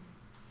yesterday.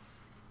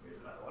 Here's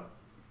another one.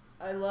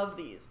 I love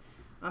these.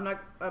 I'm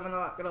not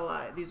gonna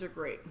lie, these are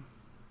great.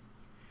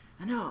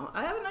 I know,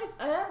 I have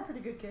a pretty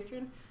good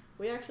kitchen.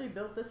 We actually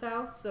built this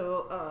house,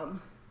 so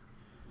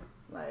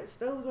my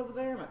stove's over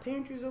there, my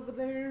pantry's over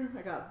there.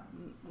 I got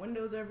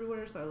windows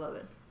everywhere, so I love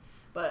it.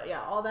 But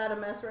yeah, all that a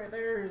mess right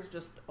there is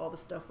just all the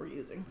stuff we're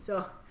using.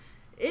 So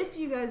if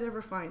you guys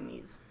ever find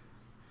these,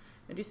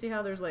 and you see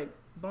how there's like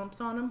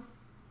bumps on them,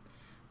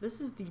 this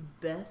is the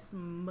best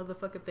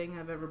motherfucking thing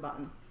I've ever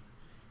bought.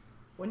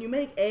 When you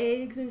make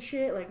eggs and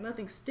shit, like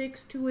nothing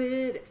sticks to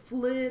it, it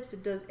flips,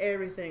 it does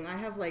everything. I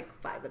have like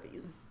 5 of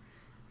these.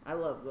 I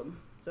love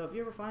them. So if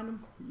you ever find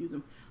them, use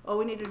them. Oh,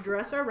 we need to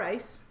dress our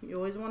rice. You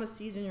always want to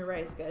season your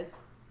rice, guys.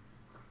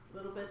 A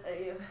little bit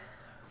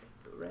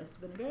of rice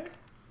vinegar.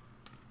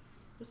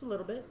 Just a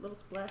little bit, little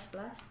splash,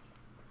 splash.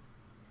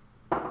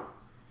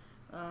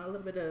 A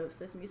little bit of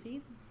sesame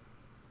seed.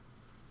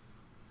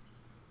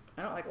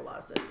 I don't like a lot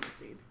of sesame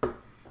seed.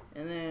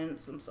 And then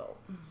some salt.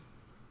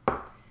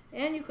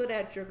 And you could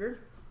add sugar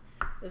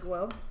as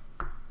well.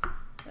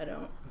 I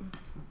don't.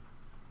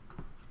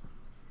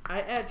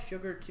 I add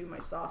sugar to my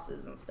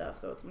sauces and stuff,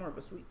 so it's more of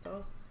a sweet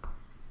sauce.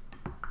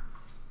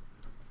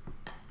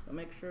 So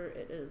make sure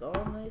it is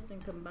all nice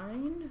and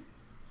combined.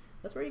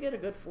 That's where you get a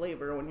good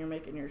flavor when you're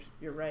making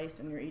your rice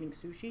and you're eating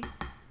sushi.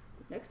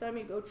 Next time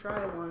you go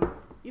try one,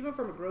 even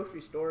from a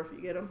grocery store if you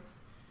get them,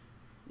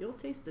 you'll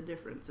taste the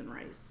difference in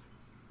rice.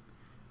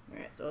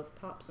 Alright, so let's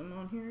pop some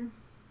on here.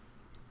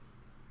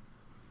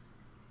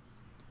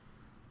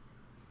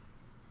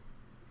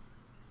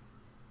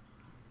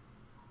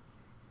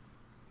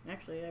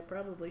 Actually, I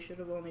probably should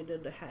have only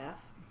did a half.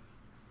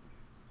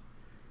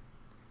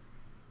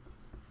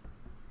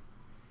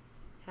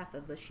 Half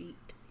of the sheet.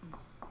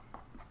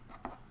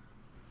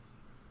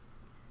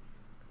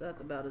 So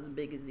that's about as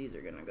big as these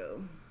are gonna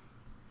go.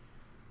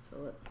 So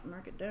let's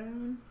mark it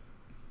down.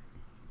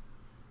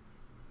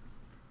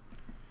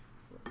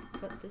 Let's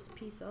cut this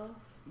piece off.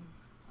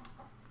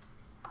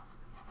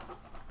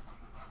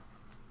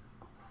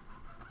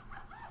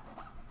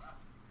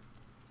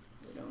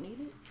 We don't need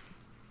it.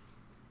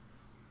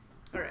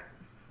 Alright,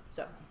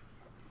 so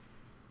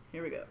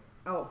here we go.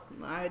 Oh,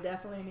 I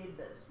definitely need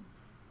this.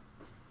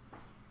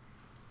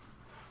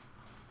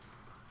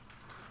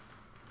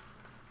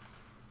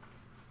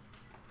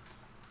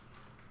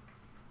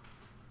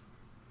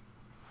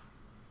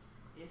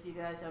 If you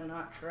guys have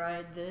not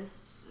tried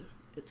this,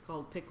 it's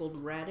called pickled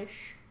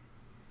radish.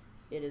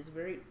 It is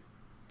very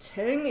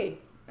tangy,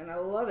 and I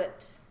love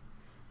it.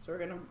 So we're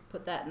gonna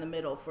put that in the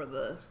middle for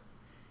the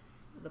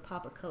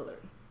pop of color.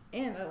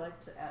 And I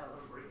like to add a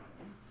little green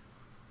onion.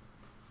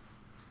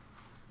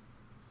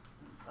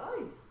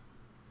 Oh,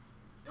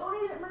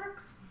 don't eat it,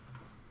 Merc.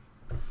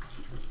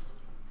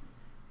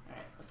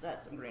 Alright, let's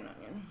add some green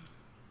onion.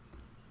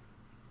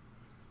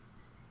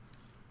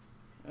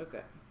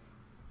 Okay.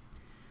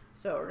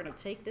 So we're going to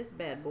take this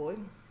bad boy,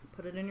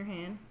 put it in your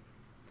hand.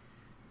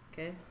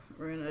 Okay,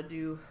 we're going to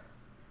do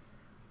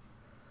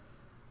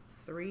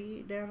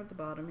 3 down at the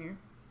bottom here.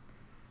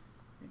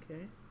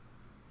 Okay.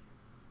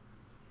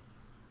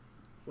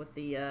 With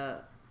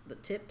the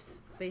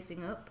tips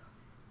facing up.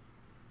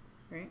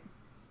 Right.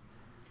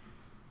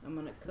 I'm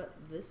going to cut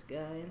this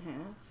guy in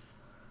half.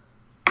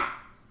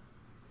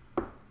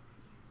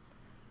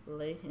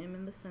 lay him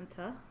in the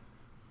center.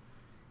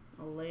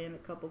 I'll lay in a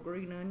couple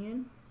green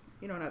onion.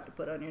 You don't have to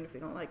put onion if you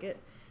don't like it.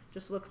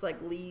 Just looks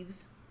like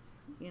leaves,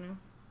 you know,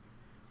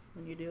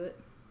 when you do it.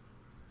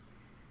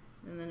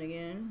 And then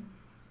again.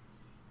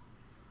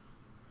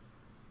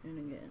 And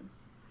again.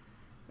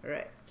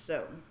 Alright,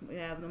 so we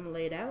have them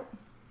laid out.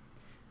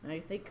 Now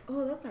you think,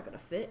 oh, that's not going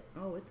to fit.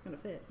 Oh, it's going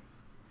to fit.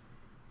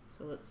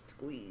 So let's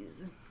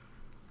squeeze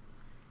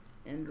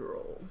and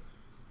roll.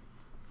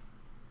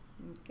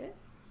 Okay.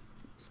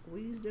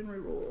 Squeezed and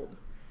re-rolled.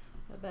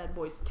 That bad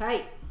boy's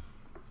tight.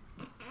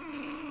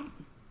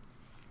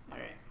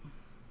 Alright.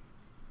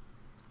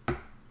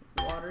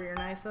 Water your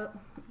knife up.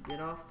 Get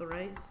off the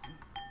rice.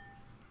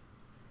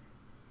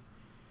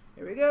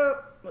 Here we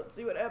go. Let's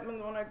see what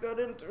happens when I cut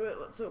into it.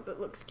 Let's hope it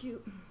looks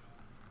cute.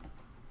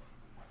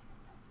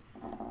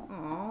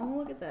 Oh,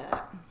 look at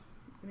that.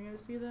 Can you guys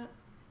see that?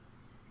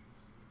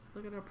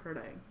 Look at how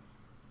pretty.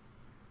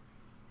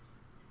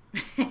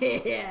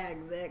 Yeah,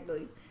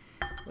 exactly.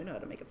 We know how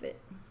to make it fit.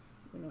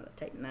 We know how to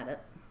tighten that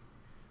up.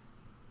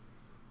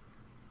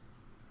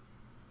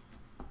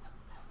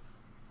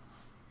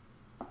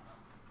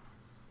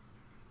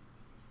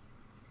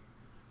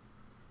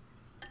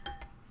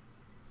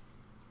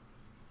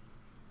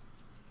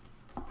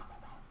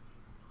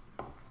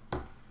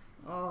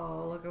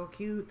 Oh, look how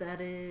cute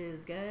that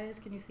is, guys.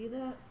 Can you see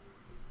that?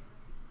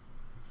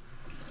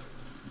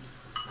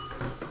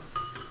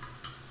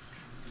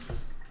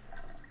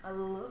 I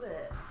love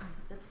it.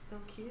 It's so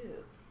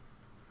cute.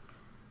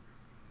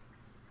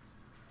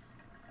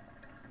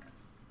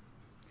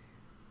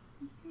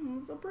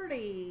 So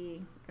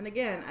pretty. And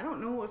again, I don't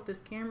know if this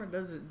camera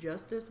does it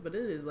justice, but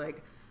it is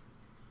like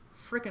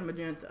freaking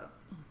magenta.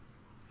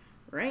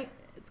 Right?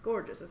 It's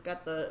gorgeous. It's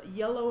got the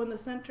yellow in the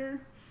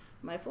center.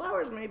 My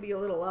flowers may be a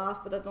little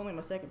off, but that's only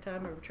my second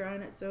time ever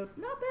trying it, so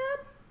not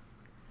bad.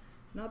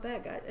 Not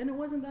bad, guys. And it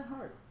wasn't that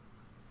hard.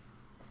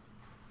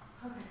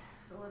 Okay,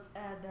 so let's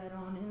add that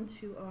on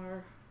into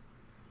our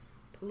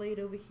plate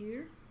over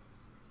here.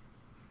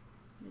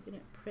 Making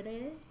it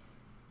pretty.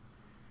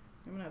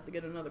 I'm gonna have to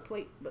get another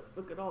plate, but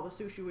look at all the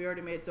sushi we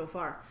already made so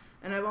far.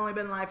 And I've only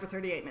been live for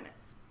 38 minutes.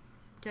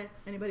 Okay,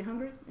 anybody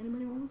hungry?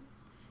 Anybody want one?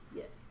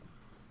 Yes.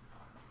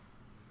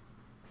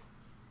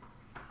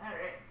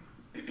 Alright.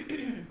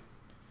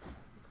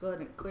 Let's go ahead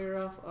and clear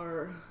off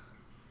our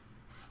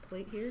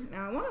plate here.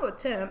 Now I want to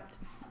attempt,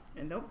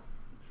 and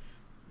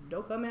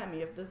don't come at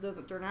me if this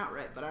doesn't turn out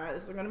right, but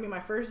this is going to be my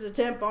first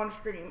attempt on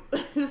stream,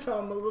 so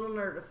I'm a little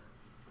nervous.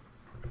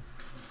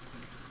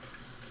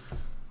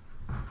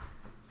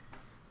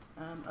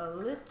 I'm a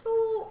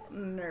little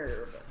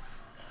nervous.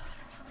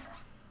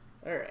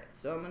 Alright,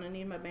 so I'm going to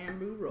need my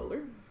bamboo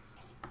roller.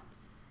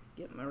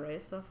 Get my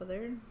rice off of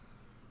there.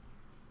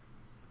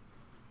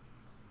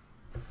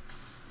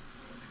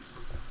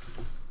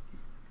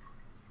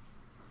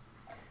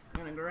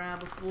 I'm going to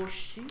grab a full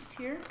sheet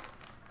here.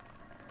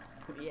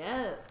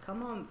 Yes,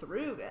 come on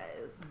through,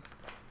 guys.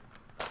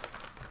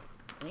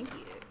 Thank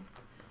you.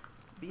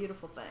 It's a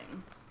beautiful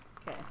thing.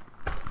 Okay,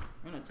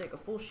 I'm going to take a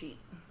full sheet.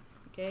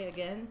 Okay,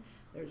 again,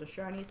 there's a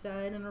shiny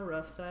side and a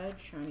rough side.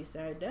 Shiny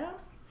side down.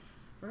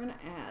 We're going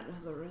to add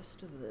the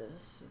rest of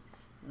this.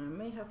 And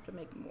I may have to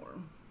make more.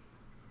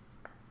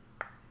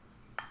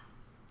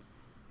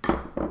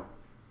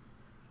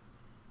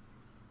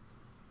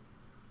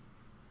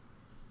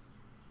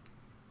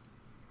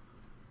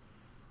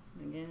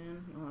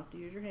 Again, you'll have to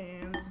use your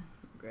hands.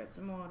 Grab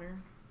some water.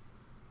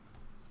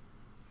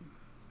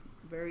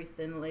 Very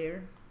thin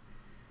layer.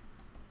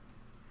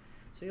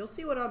 So you'll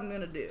see what I'm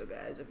going to do,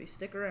 guys. If you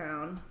stick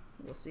around,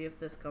 we'll see if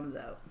this comes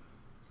out.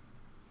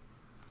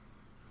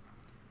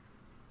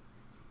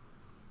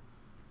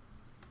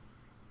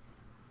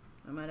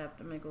 I might have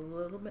to make a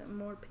little bit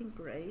more pink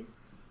rice.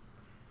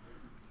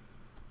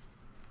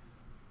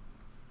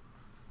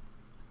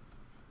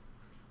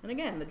 And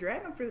again, the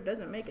dragon fruit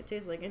doesn't make it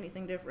taste like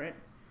anything different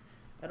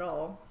at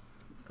all,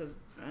 because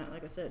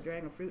like I said,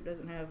 dragon fruit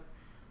doesn't have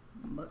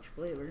much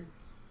flavor.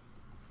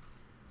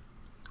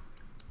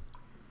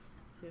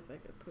 See if I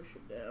could push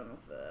it down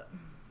with that.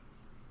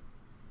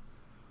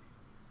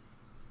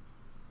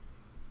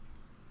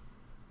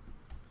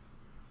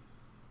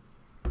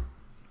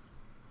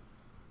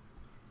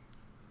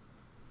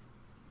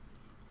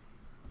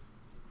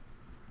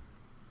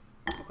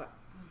 Okay.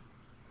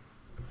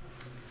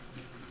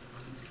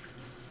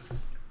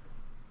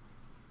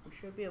 We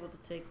should be able to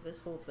take this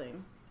whole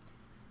thing,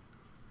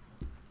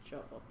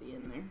 chop off the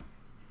end there.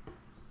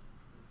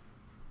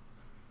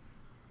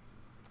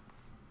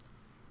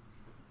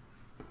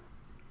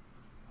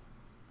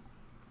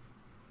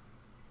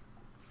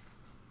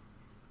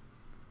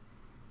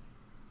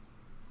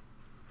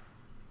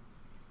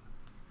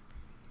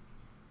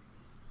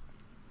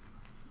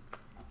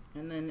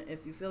 And then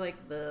if you feel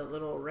like the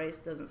little rice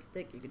doesn't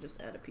stick, you could just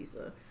add a piece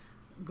of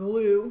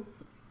glue.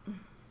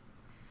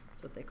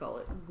 That's what they call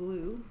it,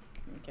 glue.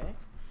 Okay.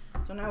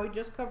 So now we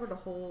just covered a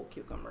whole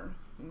cucumber.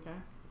 Okay.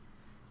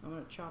 I'm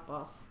going to chop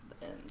off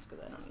the ends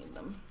because I don't need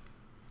them.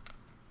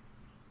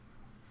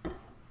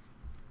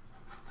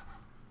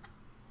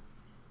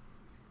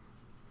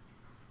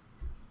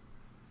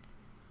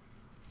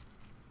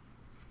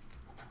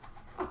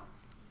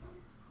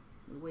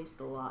 waste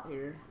a lot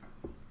here.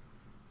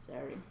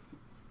 Sorry.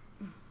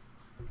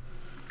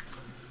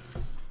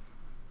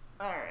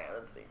 Alright,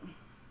 let's see.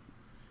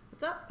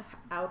 What's up,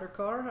 outer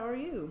car? How are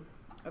you?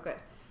 Okay,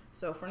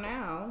 so for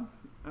now,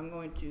 I'm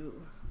going to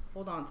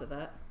hold on to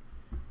that.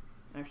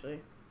 Actually,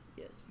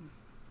 yes.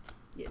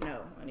 Yeah, no,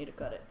 I need to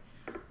cut it.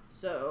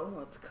 So,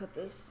 let's cut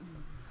this.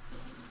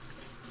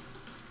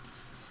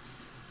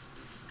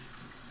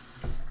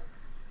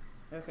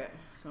 Okay,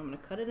 so I'm going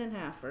to cut it in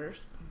half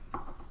first.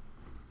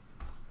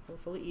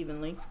 Hopefully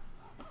evenly.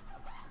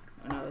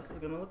 I know this is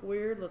going to look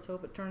weird. Let's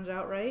hope it turns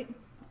out right.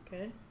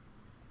 Okay.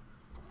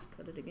 Let's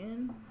cut it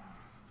again.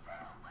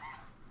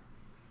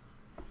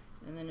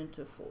 And then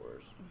into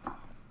fours.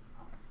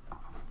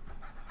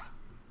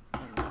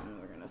 And then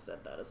we're going to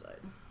set that aside.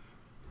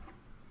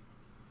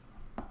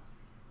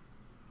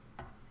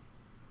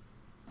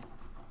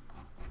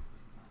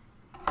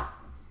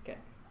 Okay.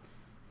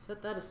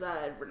 Set that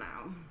aside for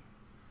now.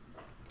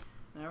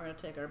 Now we're going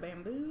to take our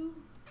bamboo.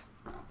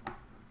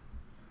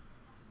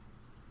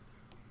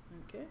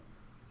 Okay.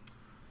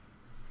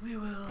 We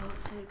will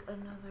take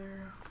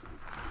another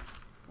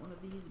one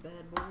of these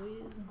bad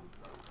boys.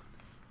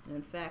 And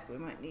in fact, we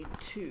might need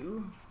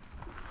two,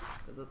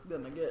 because it's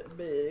going to get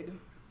big.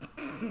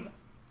 And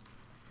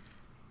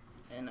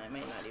I may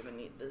not even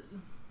need this.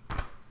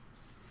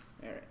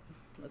 Alright,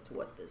 let's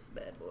wet this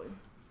bad boy.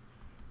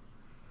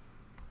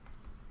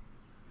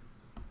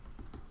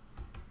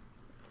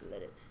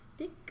 Let it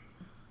stick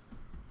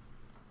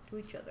to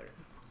each other.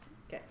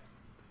 Okay.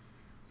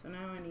 So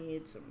now I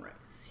need some rice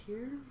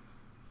here.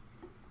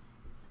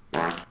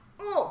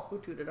 Oh! Who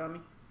tooted on me?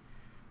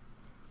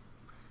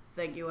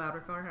 Thank you, outer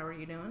car. How are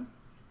you doing?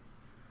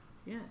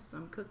 Yes,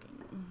 I'm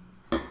cooking.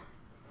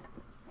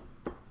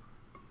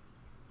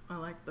 I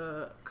like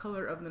the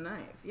color of the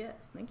knife.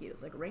 Yes, thank you.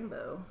 It's like a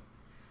rainbow.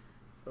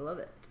 I love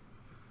it.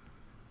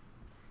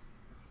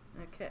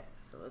 Okay,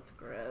 so let's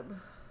grab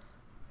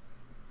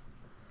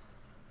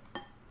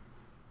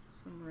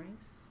some rice.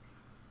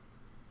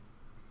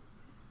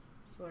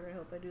 Swear, I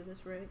hope I do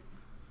this right.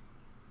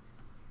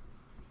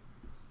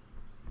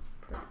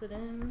 Press it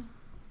in.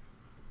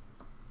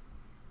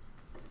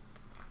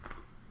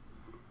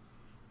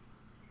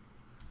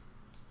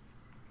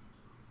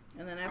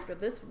 And then after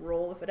this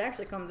roll, if it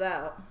actually comes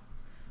out,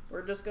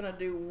 we're just gonna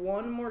do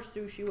one more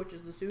sushi, which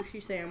is the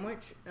sushi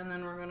sandwich, and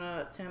then we're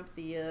gonna attempt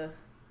the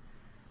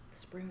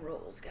spring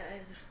rolls,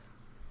 guys.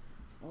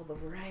 All the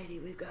variety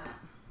we've got.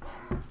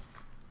 Alright,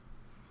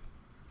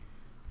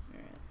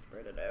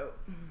 spread it out.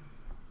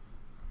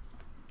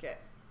 Okay,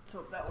 let's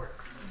hope that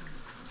works.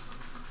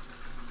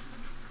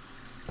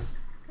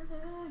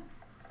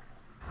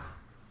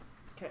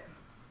 Okay.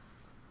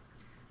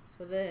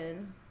 So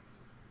then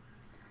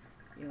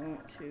you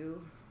want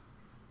to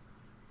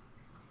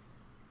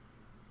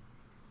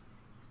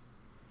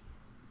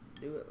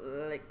do it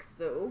like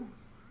so.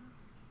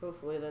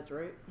 Hopefully that's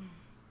right.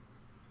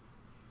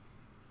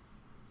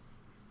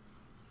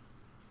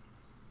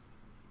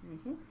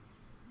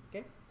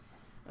 Okay.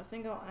 I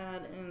think I'll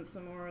add in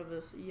some more of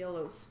this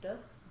yellow stuff.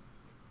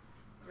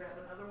 Grab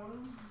another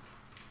one.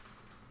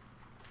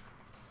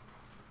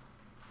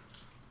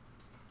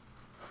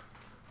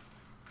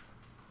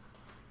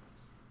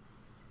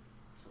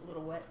 It's a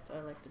little wet, so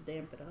I like to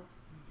damp it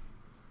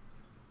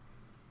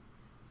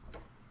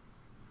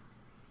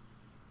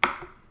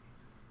off.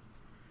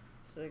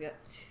 So I got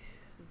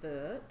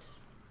that.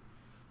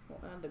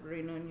 We'll add the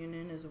green onion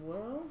in as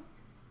well.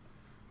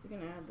 We're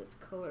going to add this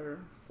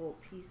colorful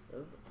piece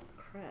of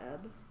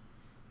crab,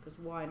 because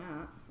why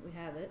not? We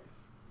have it.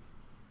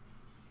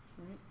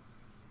 Right.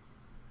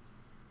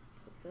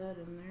 Put that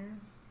in there.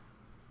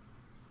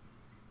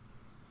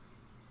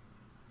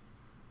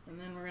 And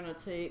then we're going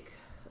to take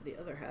the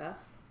other half,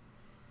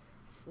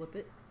 flip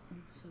it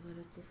so that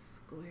it's a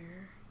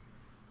square.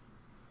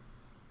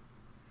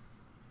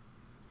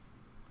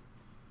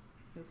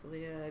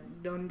 Hopefully I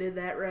done did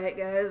that right,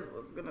 guys.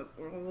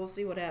 We'll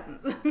see what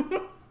happens.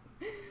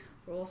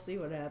 We'll see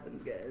what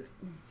happens, guys,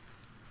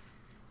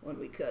 when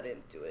we cut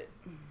into it.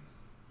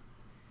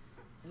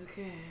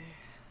 Okay.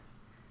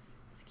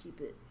 Let's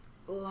keep it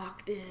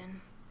locked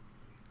in.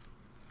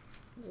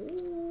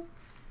 Ooh,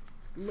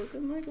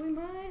 looking like we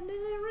might do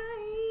it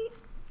right.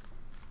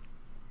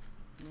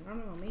 I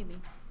don't know, maybe.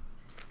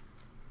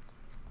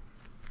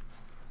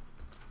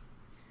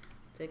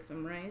 Take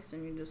some rice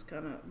and you just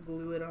kind of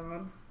glue it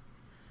on.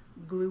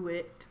 Glue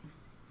it.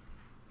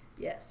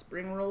 Yeah,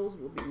 spring rolls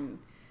will be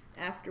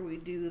after we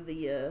do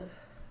the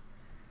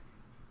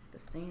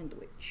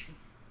sandwich.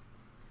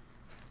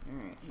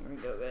 Alright, here we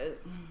go, guys.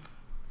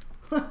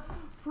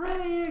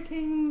 Freya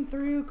came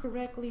through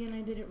correctly and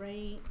I did it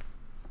right.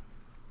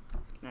 I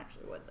can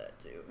actually wet that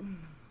too.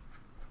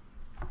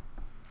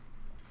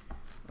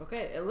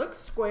 Okay, it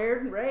looks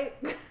squared, right?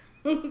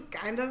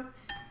 Kind of.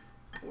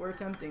 We're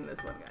attempting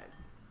this one, guys.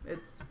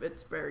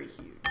 It's very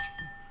huge.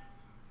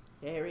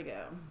 Here we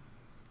go.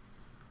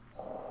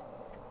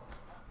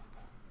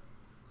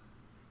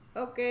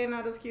 Okay,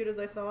 not as cute as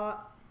I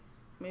thought.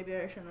 Maybe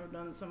I shouldn't have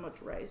done so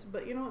much rice,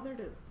 but you know what? There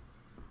it is.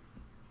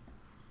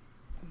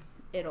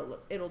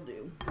 it'll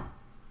do.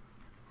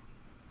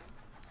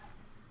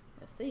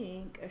 I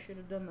think I should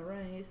have done the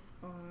rice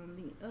on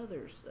the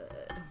other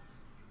side.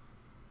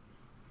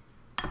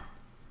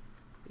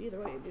 Either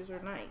way, these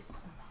are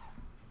nice.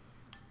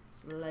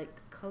 It's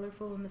like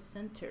colorful in the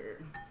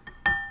center.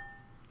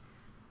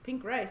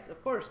 Pink rice,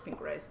 of course, pink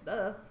rice,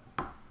 duh.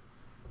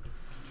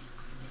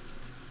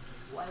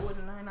 Why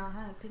wouldn't I not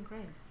have pink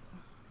rice?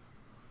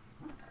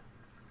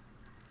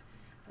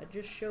 I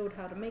just showed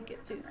how to make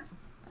it too.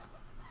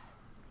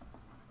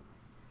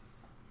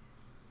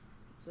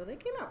 So they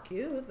came out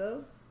cute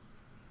though.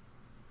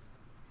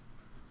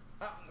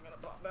 Oh, I'm gonna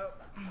pop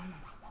out.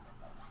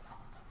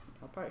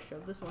 I'll probably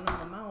shove this one in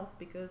the mouth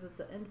because it's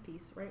an end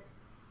piece, right?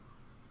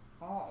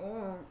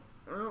 Oh,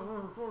 I don't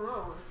want to pull it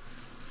over.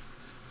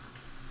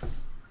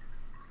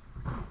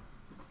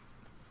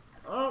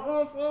 I don't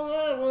want to pull it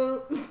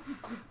over.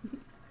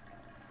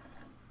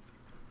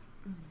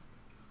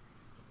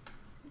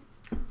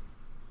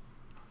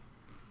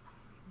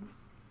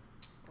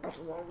 That's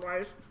a lot of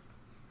rice.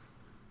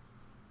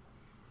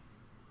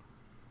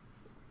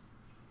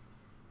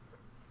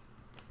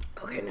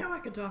 Okay, now I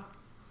can talk.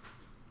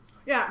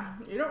 Yeah,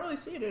 you don't really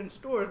see it in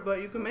stores,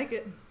 but you can make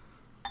it.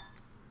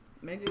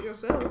 Make it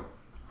yourself.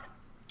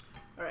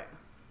 Alright.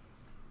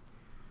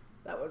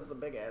 That was a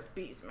big ass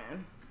piece,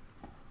 man.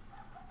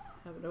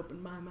 Haven't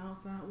opened my mouth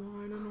that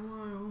wide in a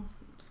while.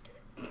 Just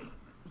kidding.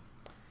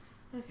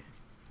 Okay.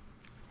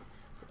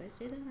 Did I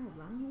say that out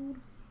loud?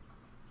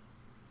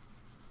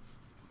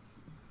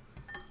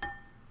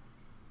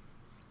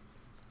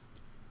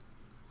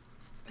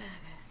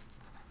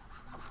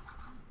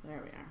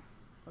 There we are.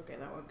 Okay,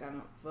 that one kind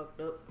of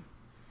fucked up.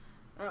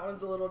 That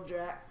one's a little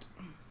jacked.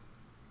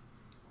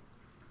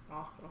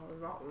 Oh,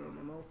 I got one in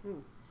my mouth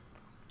too.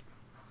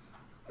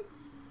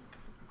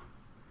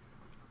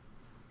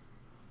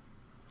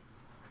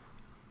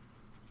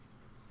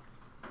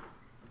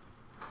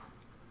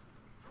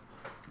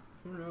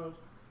 Who knows?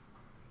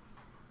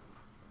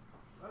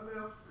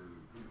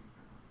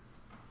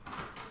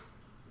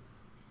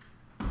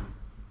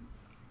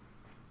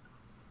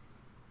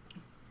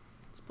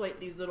 Let's plate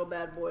these little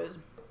bad boys.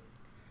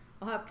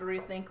 I'll have to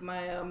rethink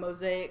my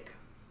mosaic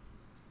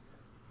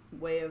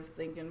way of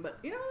thinking, but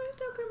you know, they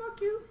still come out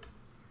cute.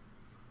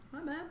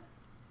 Not bad.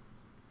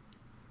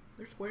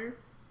 They're square.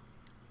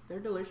 They're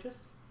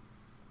delicious.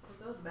 Put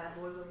those bad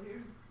boys over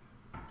here.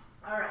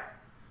 Alright.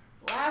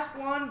 Last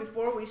one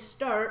before we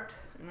start.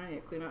 And I need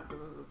to clean up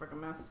because this is a freaking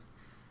mess.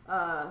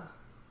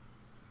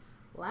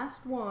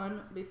 Last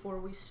one before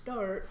we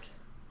start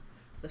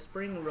the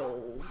spring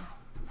rolls.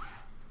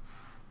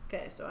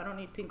 Okay, so I don't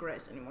need pink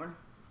rice anymore.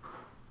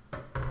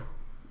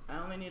 I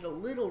only need a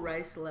little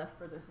rice left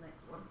for this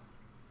next one.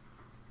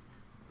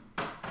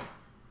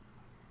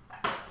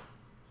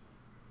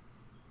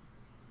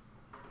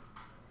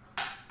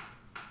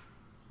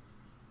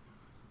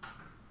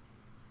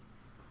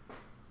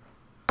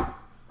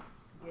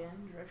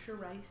 Again, dress your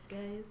rice,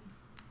 guys.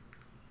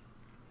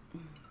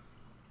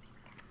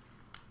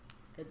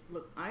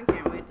 Look, I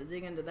can't wait to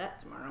dig into that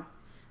tomorrow.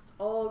 It's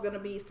all gonna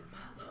be for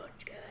my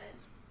lunch,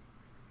 guys.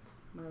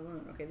 My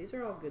lunch. Okay, these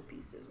are all good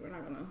pieces. We're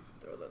not gonna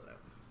throw those out.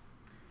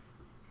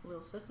 A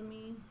little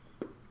sesame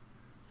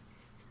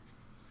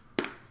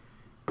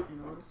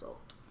and a little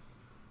salt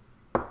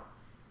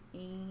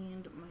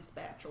and my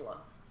spatula.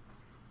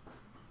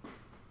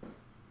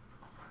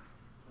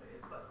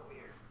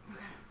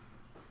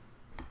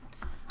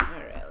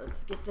 Alright,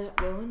 let's get that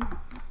going.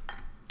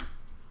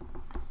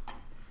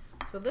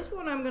 So this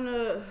one I'm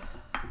gonna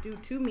do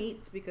 2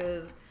 meats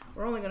because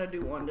we're only gonna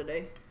do 1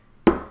 today,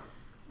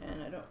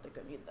 and I don't think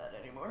I need that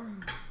anymore.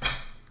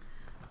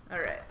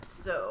 Alright,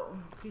 so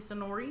piece of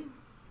nori,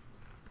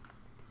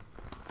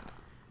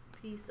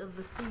 piece of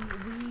the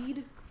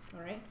seaweed.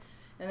 Alright,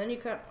 and then you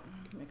cut,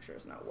 make sure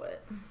it's not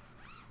wet.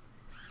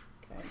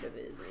 Kind of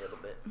is a little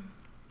bit.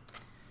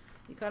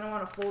 You kind of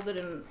want to fold it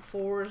in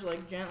 4s,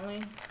 like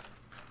gently,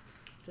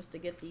 just to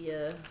get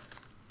the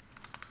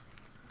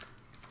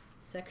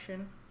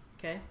section.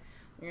 Okay,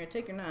 you're gonna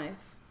take your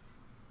knife.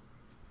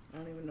 I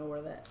don't even know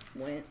where that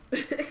went.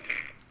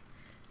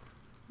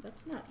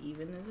 That's not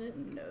even, is it?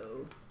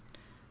 No.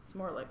 It's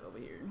more like over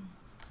here.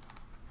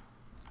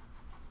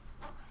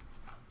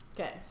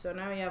 Okay, so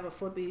now you have a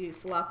flippy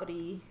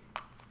floppity,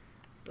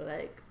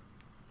 like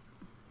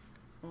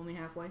only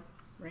halfway,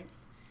 right?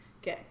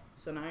 Okay,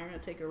 so now you're gonna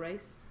take a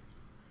rice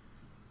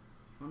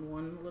on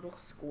 1 little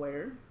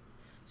square.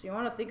 So you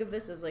want to think of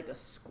this as like a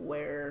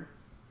square,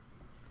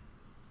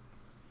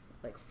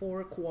 like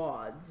 4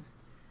 quads.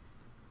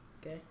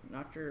 Okay,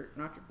 not your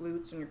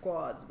glutes and your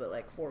quads, but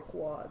like 4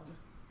 quads.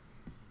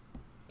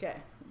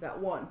 Okay, got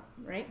 1,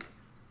 right?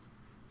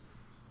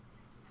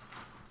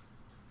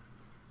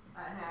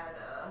 I had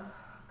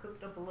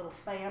cooked up a little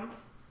Spam,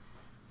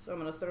 so I'm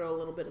gonna throw a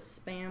little bit of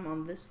Spam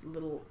on this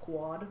little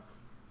quad.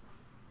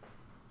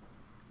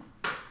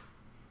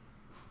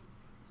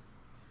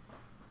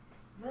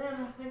 Then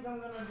I think I'm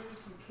gonna do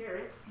some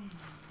carrot.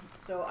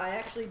 So I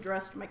actually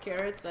dressed my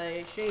carrots.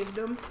 I shaved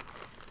them.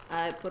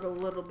 I put a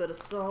little bit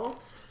of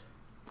salt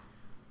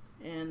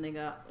And they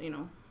got, you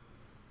know,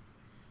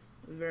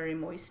 very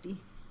moisty.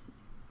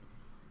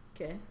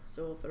 Okay,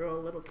 so we'll throw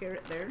a little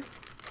carrot there.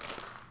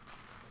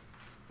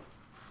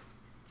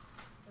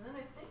 And then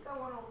I think I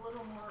want a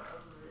little more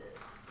of this.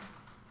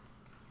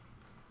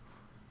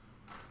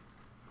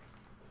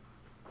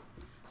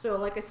 So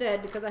like I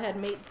said, because I had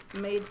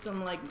made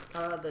some like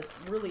this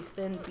really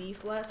thin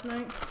beef last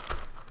night,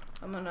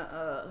 I'm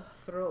gonna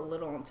throw a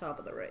little on top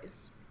of the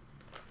rice.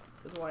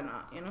 Because why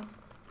not, you know?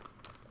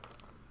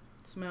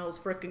 It smells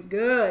freaking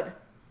good.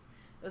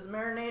 It was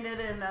marinated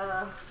in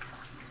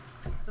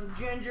some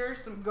ginger,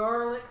 some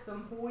garlic,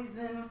 some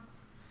hoisin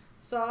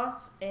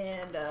sauce,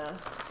 and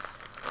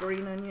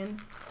green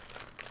onion.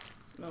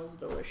 Smells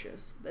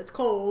delicious. It's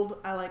cold.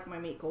 I like my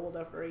meat cold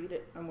after I eat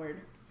it. I'm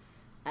weird.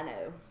 I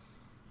know.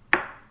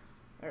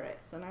 Alright,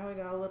 so now we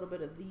got a little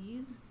bit of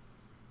these.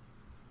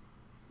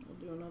 We'll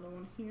do another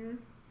one here.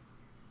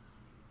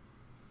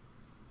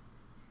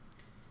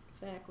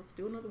 In fact, let's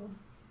do another one.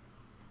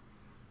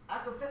 I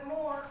could fit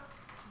more.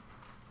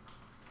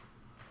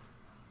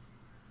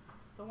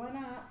 So why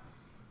not?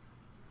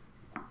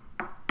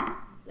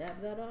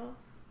 Dab that off.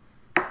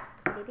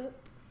 Cut it up.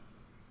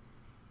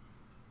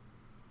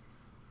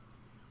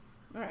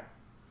 Alright.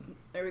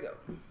 There we go.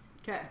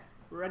 Okay.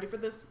 We're ready for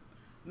this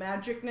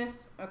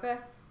magicness. Okay.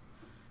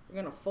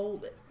 We're going to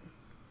fold it.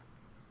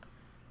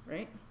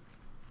 Right?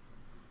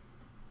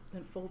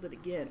 Then fold it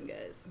again,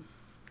 guys.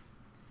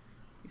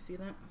 You see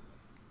that?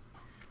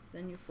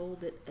 Then you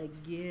fold it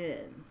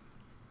again.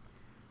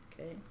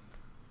 Okay?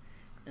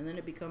 And then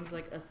it becomes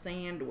like a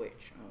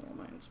sandwich. Oh,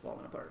 mine's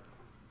falling apart.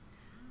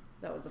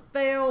 That was a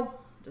fail.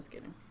 Just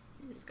kidding.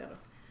 You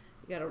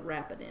gotta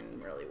wrap it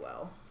in really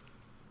well.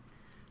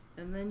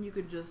 And then you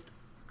could just,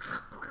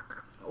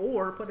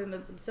 or put it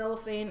in some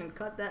cellophane and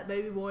cut that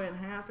baby boy in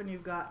half, and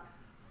you've got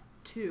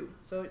two.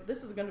 So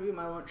this is gonna be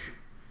my lunch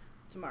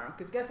tomorrow.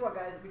 Because guess what,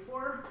 guys?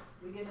 Before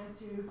we get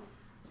into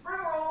spring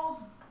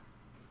rolls,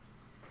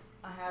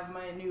 I have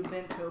my new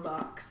bento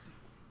box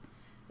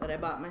that I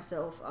bought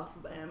myself off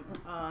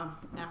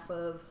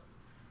of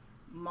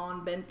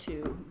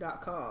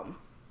monbento.com.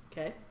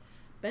 Okay,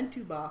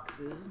 bento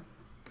boxes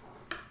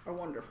are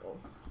wonderful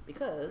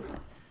because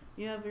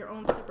you have your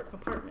own separate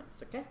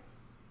compartments. Okay,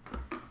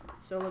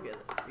 so look at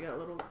this. You got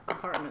little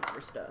compartments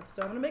for stuff.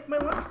 So I'm gonna make my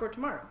lunch for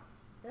tomorrow.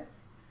 Okay,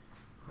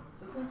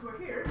 so since we're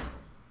here,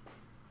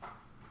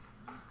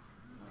 I'm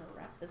gonna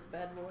wrap this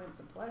bad boy in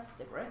some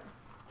plastic, right,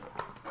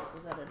 so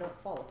that it don't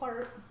fall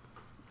apart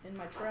in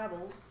my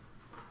travels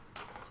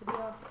to the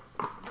office.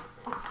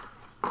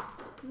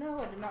 No,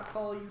 I did not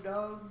call you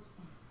dogs.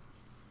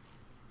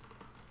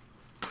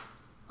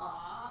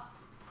 Ah,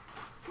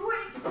 who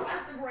ate the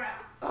plastic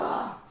wrap?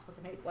 Ah,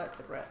 fucking hate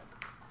plastic wrap.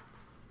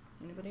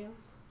 Anybody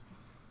else?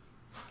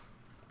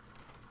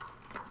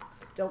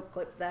 Don't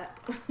clip that.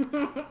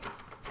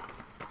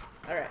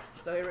 Alright,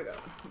 so here we go.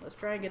 Let's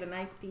try and get a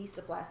nice piece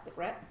of plastic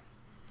wrap.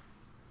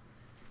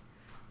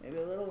 Maybe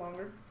a little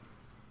longer.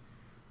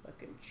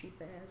 Fucking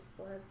cheap ass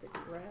plastic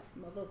wrap,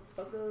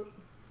 motherfucker.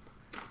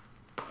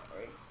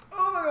 Alright.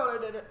 Oh my god, I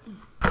did it.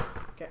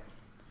 Okay.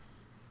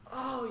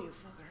 Oh, you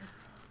fucker.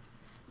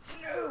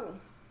 No.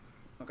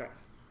 Okay.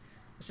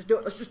 Let's just do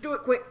it. Let's just do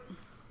it quick.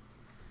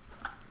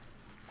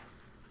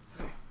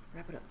 Okay.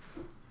 Wrap it up.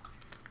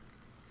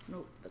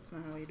 Nope, that's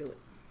not how you do it.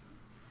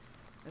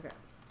 Okay.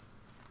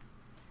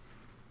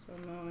 So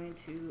I'm going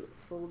to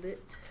fold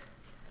it,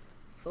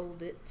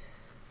 fold it,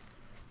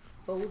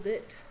 fold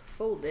it,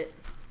 fold it.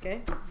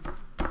 Okay.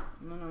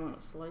 And then I'm going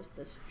to slice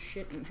this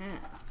shit in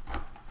half.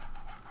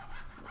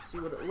 Let's see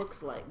what it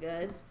looks like,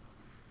 guys.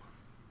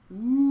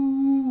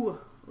 Ooh,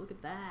 look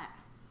at that.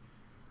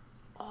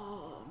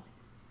 Oh.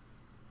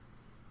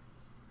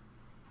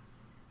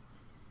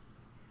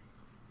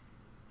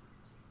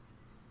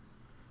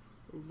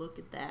 Look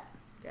at that,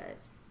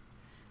 guys.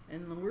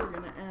 And then we're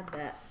going to add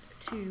that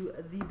to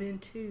the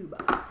bento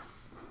box.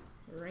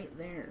 Right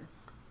there.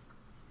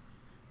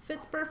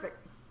 Fits perfect.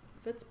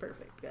 Fits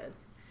perfect, guys.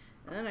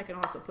 And then I can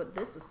also put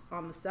this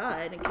on the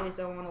side in case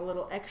I want a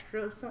little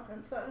extra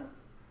something.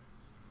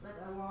 Like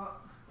I want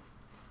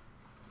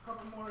a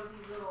couple more of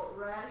these little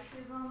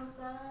radishes on the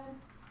side.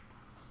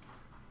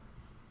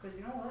 Because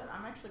you know what?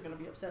 I'm actually going to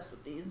be obsessed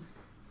with these.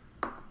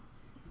 I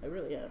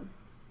really am.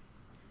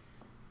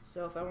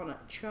 So if I want to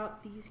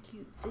chop these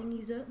cute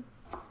thingies up,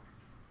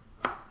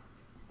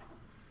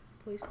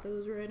 place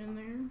those right in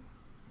there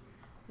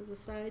as a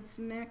side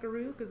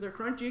snackaroo because they're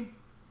crunchy.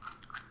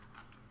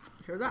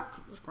 Hear that?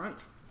 Just crunch.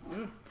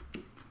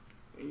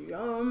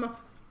 Yum.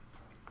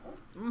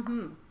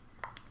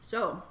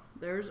 So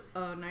there's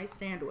a nice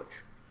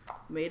sandwich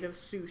made of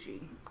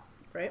sushi,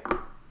 right?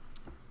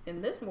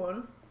 In this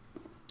one,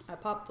 I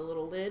popped the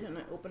little lid and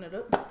I open it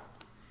up.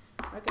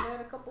 I could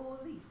add a couple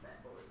of these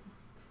bad boys.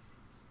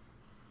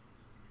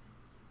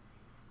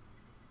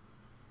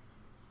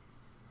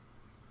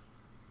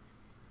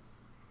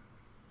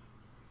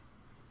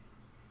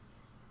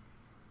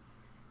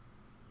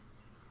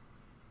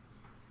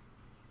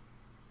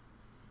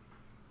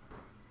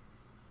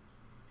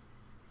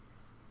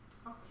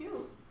 How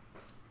cute.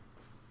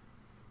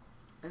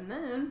 And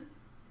then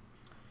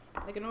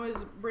I can always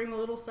bring a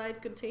little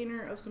side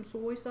container of some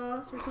soy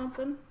sauce or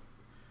something.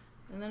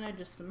 And then I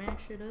just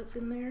smash it up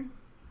in there,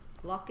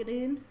 lock it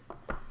in.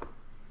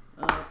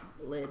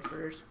 Lid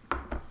first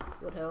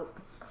would help.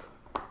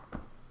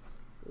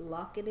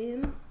 Lock it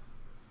in.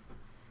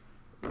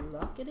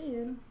 Lock it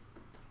in.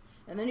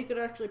 And then you could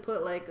actually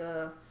put like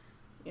a,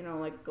 you know,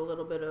 like a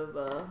little bit of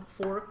a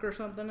fork or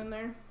something in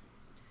there.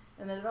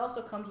 And then it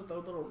also comes with a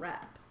little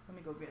wrap. Let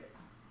me go get it.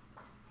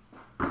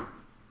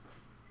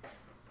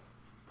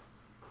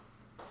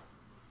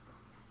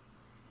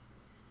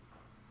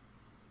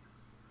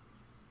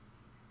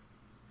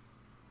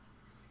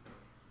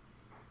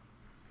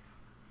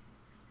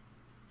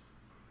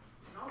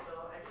 And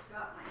also, I just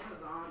got my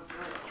Amazon, so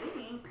I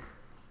think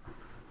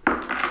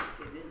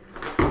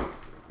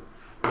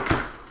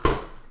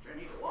which I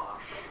need to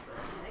wash, but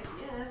heck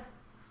yeah,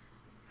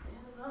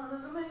 Amazon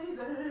is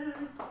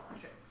amazing.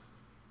 Wash it.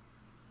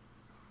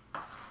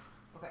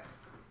 Okay,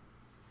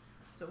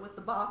 so with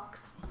the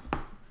box,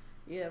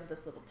 you have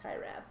this little tie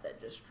wrap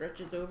that just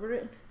stretches over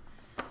it,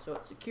 so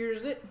it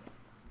secures it,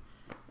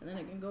 and then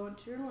it can go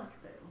into your lunch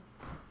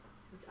pail,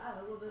 which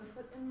I will then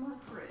put in my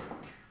fridge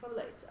for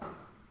later.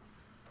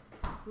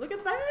 Look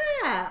at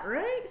that,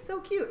 right? So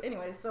cute.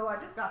 Anyway, so I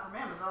just got from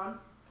Amazon,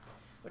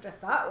 which I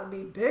thought would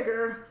be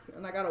bigger,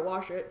 and I gotta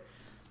wash it.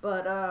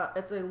 But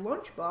it's a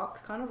lunch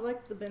box, kind of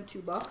like the Bento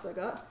box I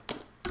got,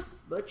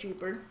 but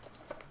cheaper.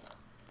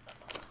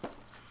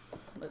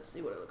 Let's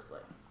see what it looks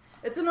like.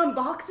 It's an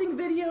unboxing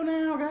video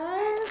now,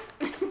 guys.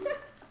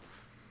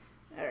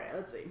 Alright,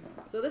 let's see.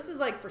 So this is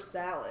like for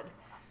salad.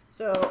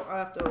 So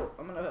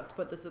I'm gonna have to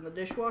put this in the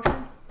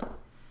dishwasher.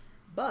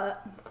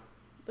 But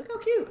look how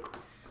cute.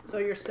 So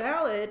your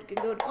salad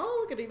can go, oh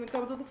look, it even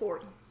comes with a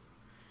fork.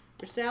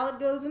 Your salad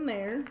goes in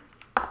there,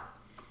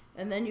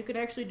 and then you can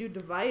actually do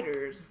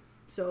dividers.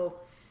 So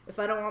if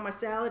I don't want my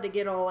salad to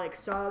get all like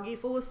soggy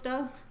full of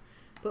stuff,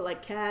 put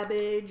like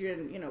cabbage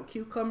and, you know,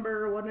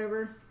 cucumber or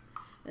whatever.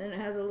 And then it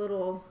has a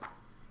little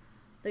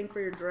thing for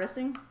your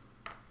dressing.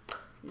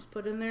 You just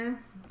put in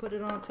there, put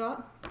it on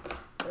top,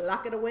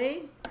 lock it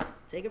away,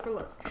 take it for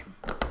lunch.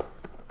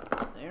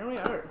 There we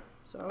are.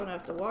 So I'm gonna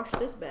have to wash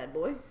this bad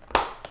boy.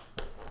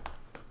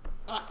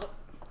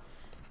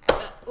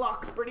 That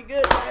locks pretty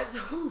good, guys.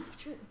 Ooh,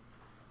 shit.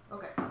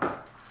 Okay.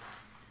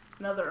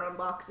 Another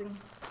unboxing.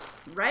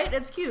 Right?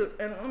 It's cute.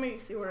 And let me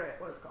see what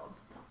it's called.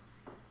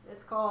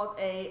 It's called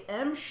a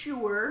M.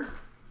 Sure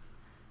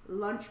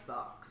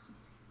lunchbox.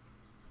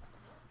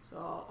 So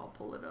I'll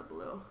pull it up a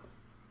little.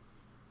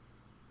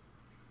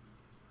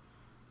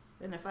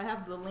 And if I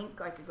have the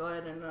link, I could go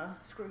ahead and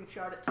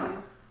screenshot it to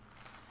you.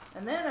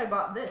 And then I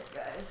bought this,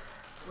 guys,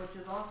 which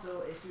is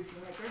also a sushi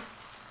maker.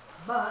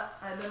 But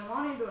I've been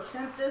wanting to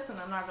attempt this, and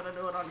I'm not going to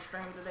do it on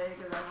stream today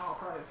because I know I'll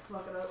probably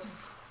fuck it up.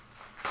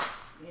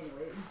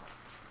 Anyway,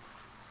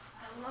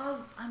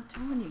 I'm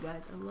telling you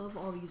guys, I love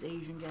all these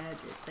Asian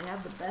gadgets. They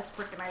have the best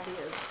freaking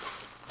ideas.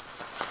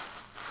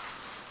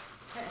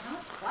 Okay, how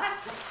much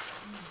plastic?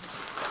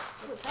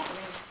 What is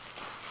happening?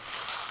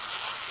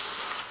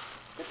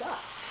 Good job.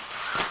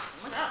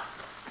 Oh my god.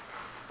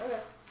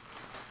 Okay.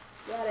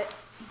 Got it.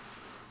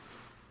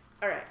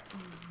 Alright.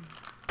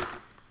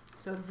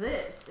 So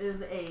this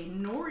is a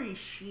nori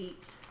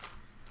sheet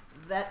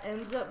that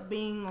ends up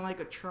being like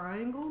a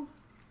triangle.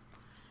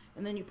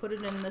 And then you put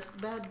it in this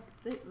bad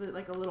thing,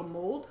 like a little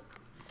mold.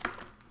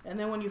 And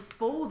then when you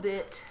fold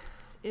it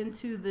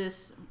into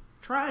this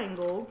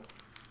triangle,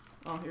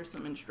 oh, here's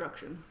some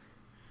instruction.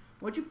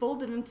 Once you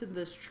fold it into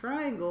this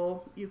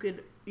triangle, you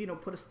could, you know,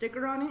 put a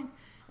sticker on it.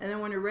 And then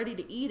when you're ready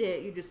to eat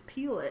it, you just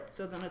peel it.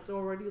 So then it's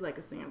already like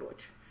a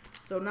sandwich.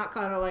 So not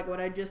kind of like what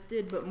I just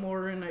did, but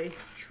more in a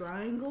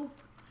triangle.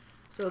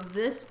 So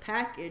this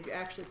package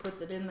actually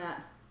puts it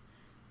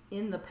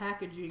in the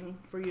packaging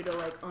for you to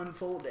like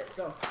unfold it.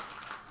 So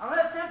I'm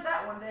gonna attempt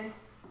that one day.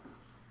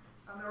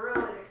 I'm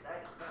really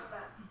excited about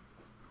that.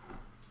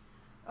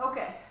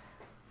 Okay,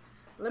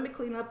 let me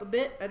clean up a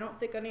bit. I don't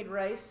think I need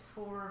rice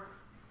for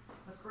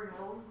a spring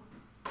roll.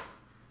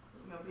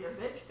 It's gonna be a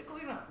bitch to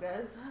clean up,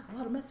 guys. I have a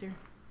lot of mess here.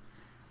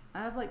 I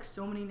have like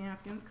so many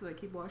napkins because I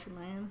keep washing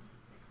my hands.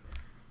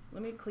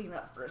 Let me clean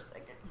up for a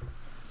second.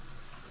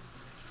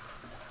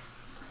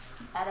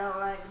 I don't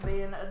like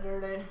being a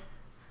dirty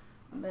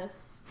mess.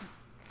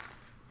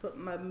 Put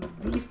my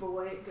beef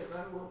away because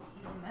I will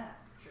be eating that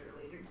for sure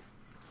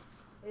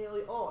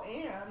later. Oh,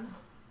 and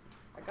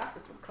I got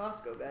this from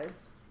Costco, guys.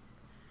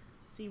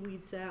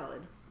 Seaweed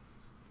salad.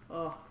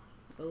 Oh,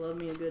 I love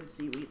me a good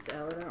seaweed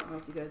salad. I don't know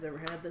if you guys ever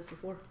had this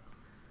before.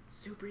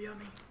 Super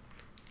yummy.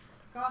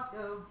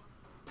 Costco.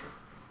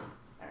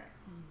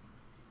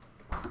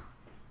 Alright.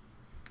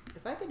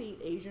 If I could eat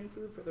Asian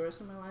food for the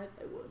rest of my life,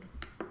 I would.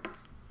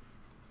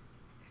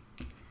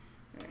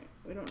 Alright,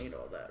 we don't need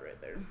all that right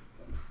there.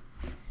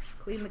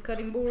 Clean the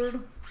cutting board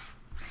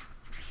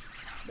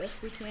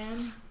best we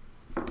can.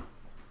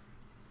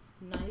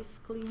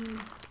 Knife clean.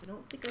 I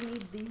don't think I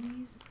need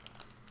these.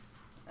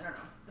 I don't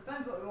know.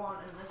 Depends what we want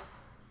in this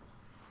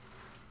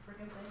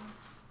freaking thing.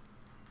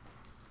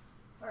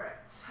 Alright.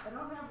 I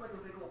don't have like a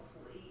big old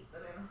plate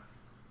that I'm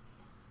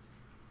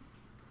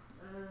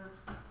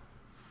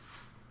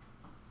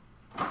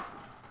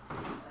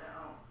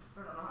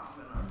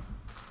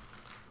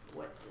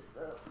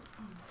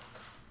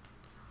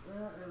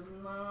That is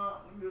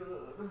not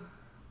good.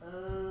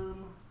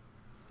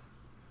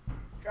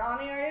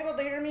 Johnny, are you able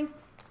to hear me?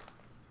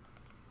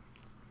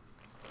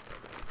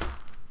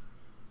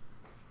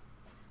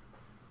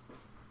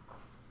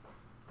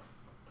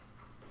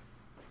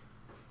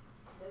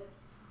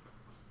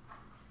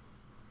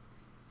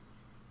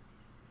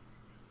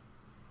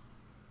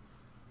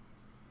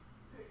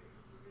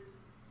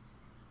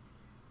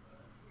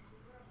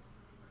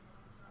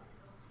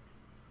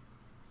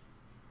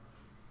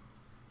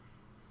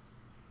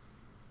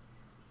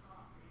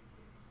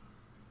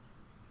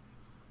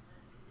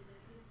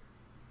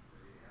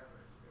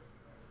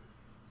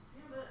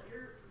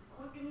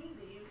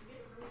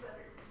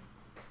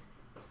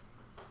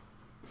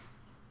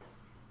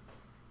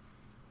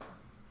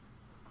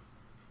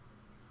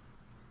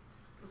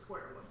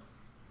 Square one.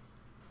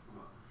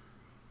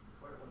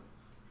 Square one.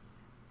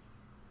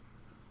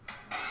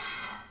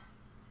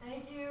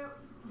 Thank you.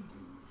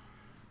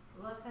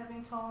 Love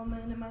having tall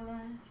men in my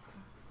life.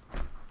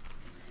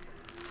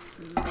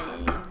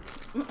 Man.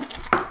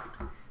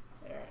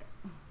 Alright.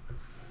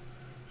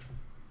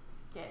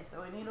 Okay, so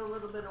we need a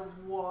little bit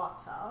of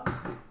water.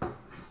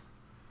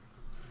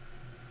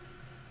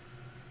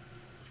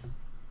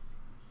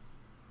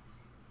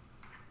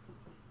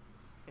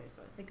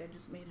 So I think I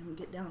just made him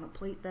get down a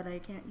plate that I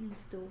can't use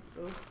still,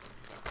 so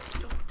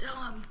don't tell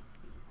him.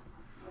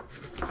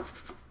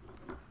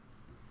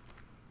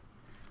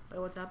 Wait,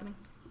 what's happening?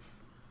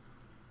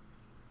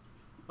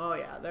 Oh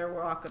yeah, they're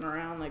walking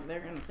around like they're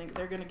gonna think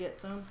they're gonna get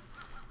some.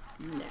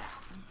 Nah,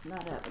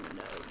 not happening,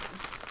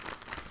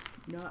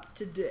 no. Not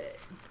today.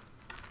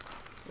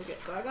 Okay,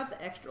 so I got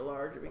the extra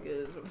large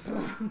because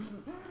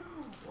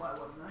why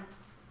wouldn't I?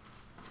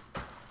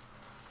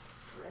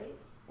 Right?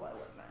 Why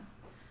wouldn't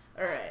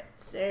I? Alright,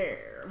 so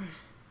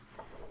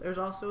there's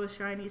also a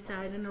shiny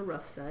side and a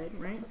rough side,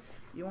 right?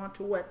 You want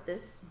to wet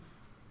this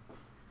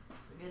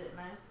to get it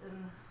nice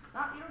and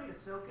not, you don't need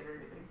to soak it or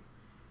anything.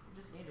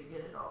 You just need to get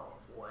it all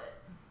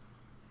wet.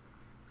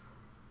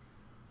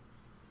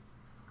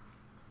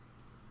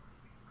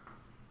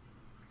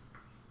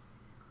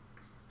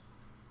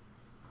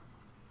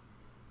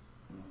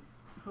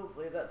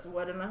 Hopefully that's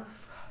wet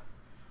enough.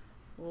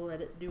 We'll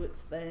let it do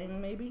its thing,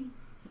 maybe.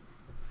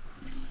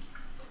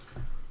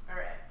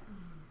 Alright.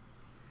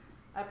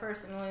 I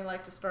personally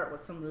like to start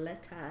with some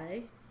lettuce.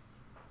 We're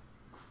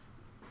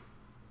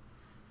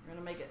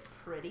gonna make it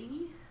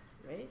pretty,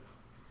 right?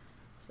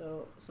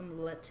 So some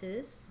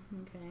lettuce,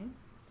 okay.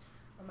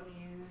 I'm gonna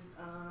use,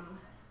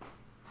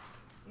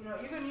 you know,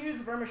 you can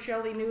use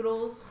vermicelli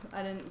noodles.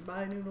 I didn't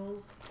buy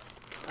noodles.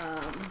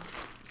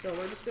 So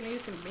we're just gonna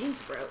use some bean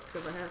sprouts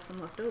because I have some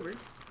left over.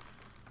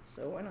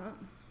 So why not?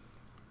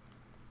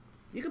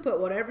 You can put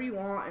whatever you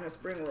want in a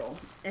spring roll.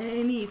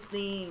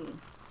 Anything.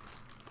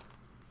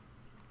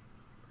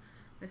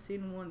 I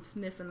seen one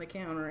sniffing the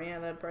counter. Yeah,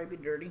 that'd probably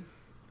be dirty.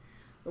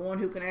 The one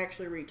who can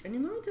actually reach. And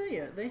let me tell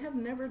you, they have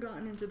never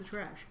gotten into the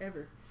trash,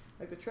 ever.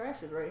 Like, the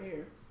trash is right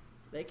here.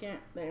 They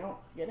don't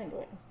get into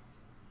it.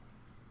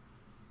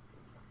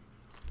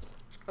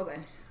 Okay,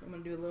 I'm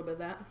going to do a little bit of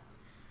that.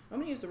 I'm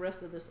going to use the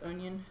rest of this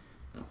onion,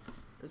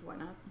 because why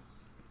not?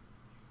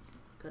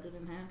 Cut it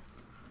in half.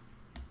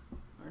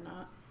 Or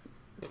not.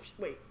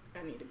 Wait,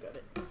 I need to cut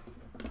it.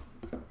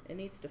 It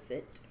needs to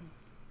fit.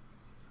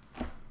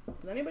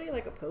 Is anybody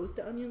like opposed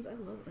to onions? I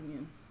love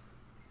onion.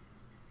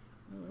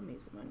 I love me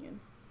some onion.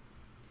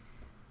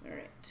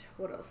 Alright,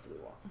 what else do we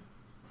want?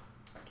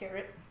 A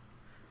carrot.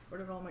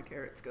 Where did all my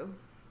carrots go?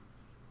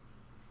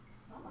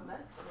 I'm a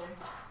mess today.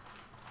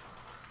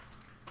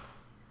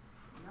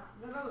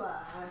 Not gonna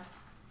lie.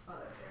 Oh,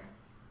 they're there.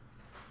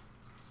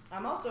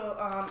 I'm also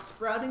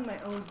sprouting my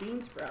own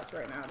bean sprouts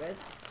right now, guys.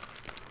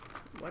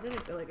 Why did I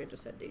feel like I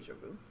just had deja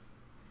vu?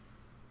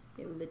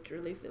 I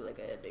literally feel like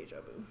I had deja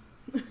vu.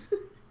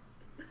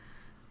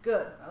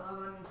 Good. I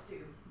love onions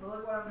too. But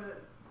look what I'm doing.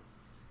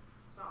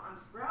 So I'm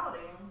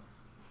sprouting.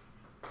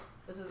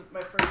 This is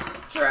my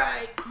first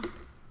try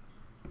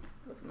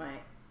with my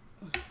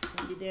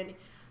handy dandy.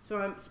 So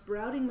I'm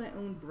sprouting my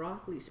own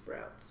broccoli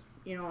sprouts.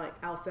 You know, like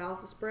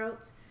alfalfa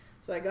sprouts.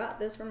 So I got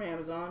this from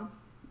Amazon.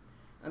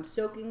 I'm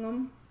soaking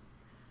them.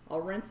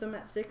 I'll rinse them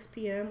at 6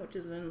 p.m., which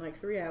is in like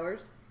 3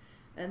 hours.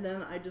 And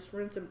then I just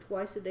rinse them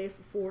twice a day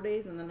for 4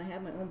 days. And then I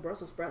have my own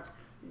Brussels sprouts,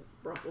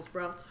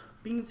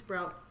 bean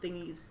sprouts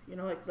thingies. You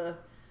know, like the,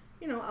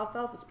 you know,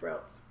 alfalfa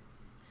sprouts.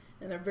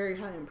 And they're very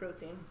high in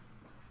protein.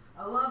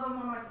 I love them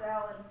on my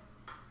salad.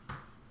 I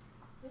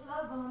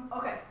love them.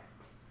 Okay.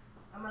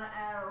 I'm going to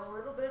add a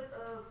little bit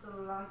of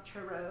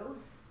cilantro.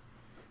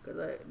 Because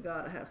I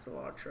gotta have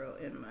cilantro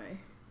in my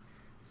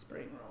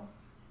spring roll.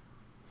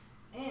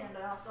 And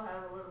I also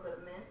have a little bit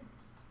of mint.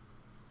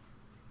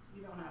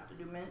 You don't have to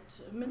do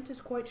mint. Mint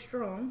is quite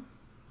strong,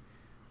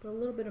 but a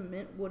little bit of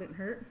mint wouldn't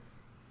hurt.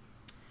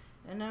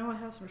 And now I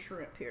have some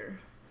shrimp here.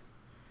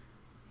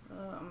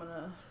 I'm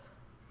gonna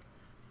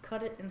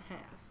cut it in half.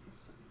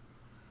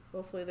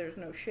 Hopefully there's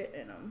no shit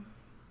in them,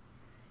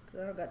 because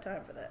I don't got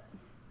time for that.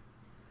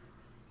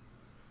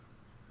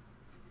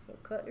 So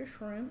cut your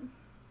shrimp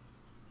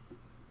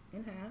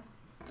in half.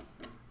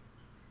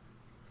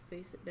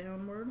 face it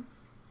downward.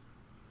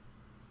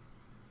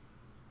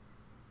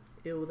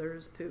 Ew,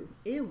 there's poo.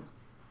 Ew.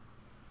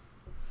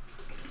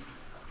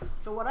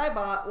 So what I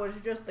bought was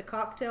just the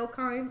cocktail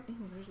kind. Ew,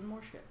 there's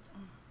more shit.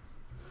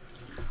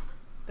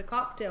 The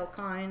cocktail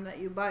kind that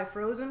you buy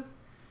frozen,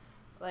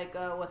 like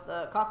with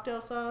the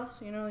cocktail sauce,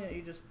 you know, that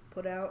you just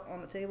put out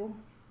on the table.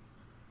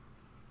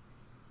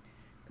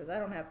 Because I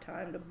don't have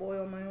time to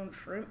boil my own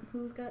shrimp.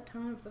 Who's got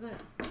time for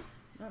that?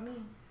 Not me.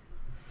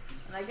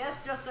 And I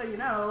guess just so you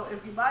know,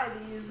 if you buy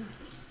these,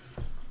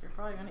 you're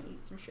probably gonna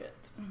eat some shit.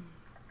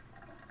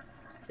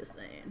 Just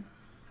saying.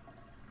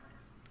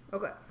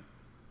 Okay.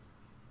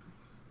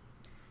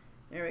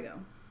 There we go.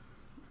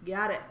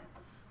 Got it.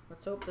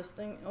 Let's hope this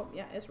thing, oh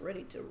yeah, it's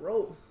ready to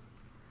roll.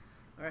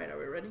 All right, are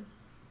we ready?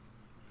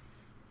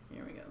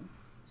 Here we go.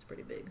 It's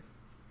pretty big.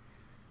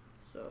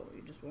 So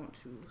you just want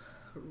to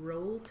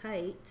roll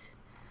tight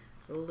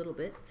a little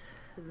bit,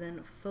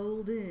 then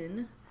fold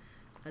in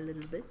a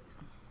little bit,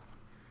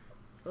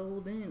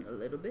 fold in a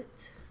little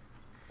bit,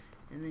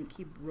 and then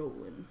keep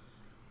rolling.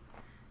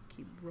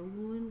 Keep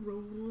rolling,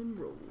 rolling,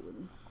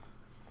 rolling.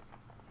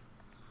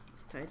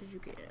 As tight as you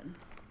can.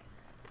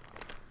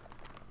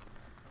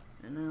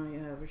 And now you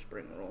have your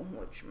spring roll,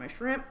 which my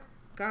shrimp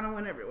kind of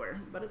went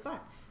everywhere, but it's fine.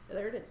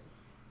 There it is.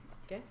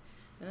 Okay?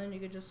 And then you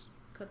could just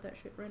cut that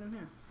shit right in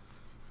half.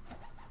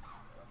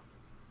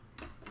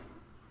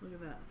 Look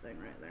at that thing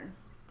right there.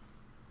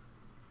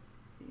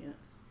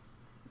 Yes.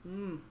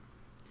 Mmm.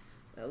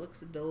 That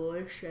looks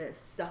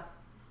delicious.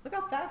 Look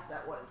how fast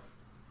that was.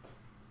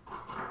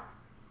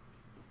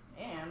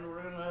 And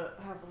we're gonna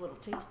have a little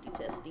tasty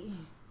testy.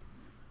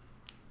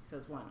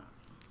 Because why not?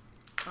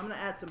 I'm gonna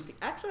add some,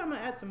 actually I'm gonna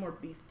add some more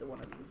beef to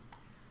one of these.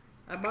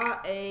 I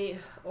bought a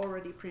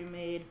already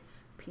pre-made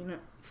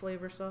peanut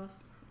flavor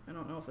sauce. I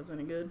don't know if it's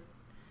any good,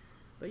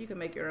 but you can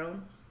make your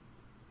own.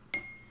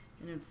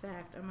 And in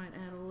fact, I might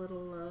add a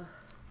little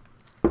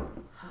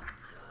hot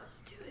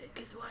sauce to it,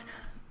 because why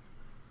not?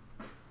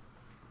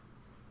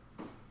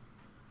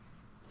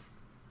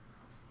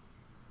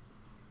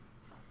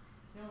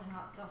 The only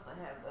hot sauce I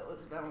have that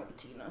was down with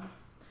Tina.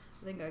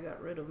 I think I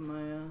got rid of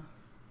my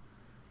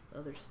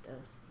other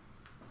stuff.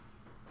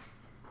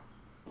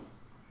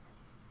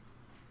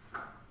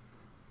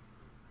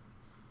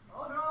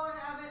 Oh no, I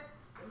have it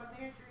in my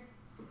pantry.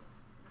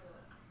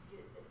 Get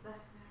it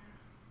back there.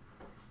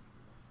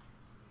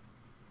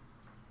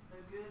 The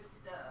good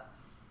stuff.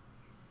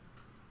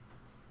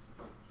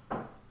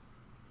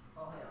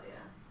 Oh hell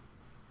yeah.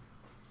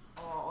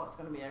 Oh, it's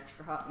gonna be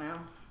extra hot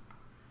now.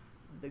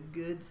 The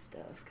good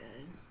stuff,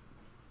 guys.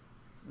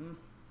 Mm.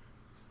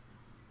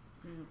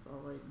 Yeah, it's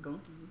all like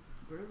gunky,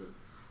 whatever.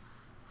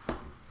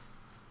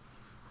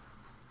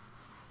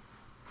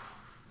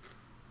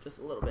 Just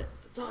a little bit.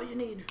 That's all you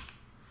need.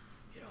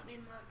 You don't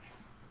need much.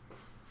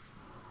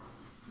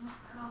 Not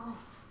at all.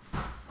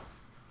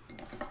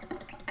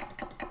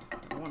 I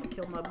don't want to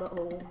kill my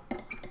butthole.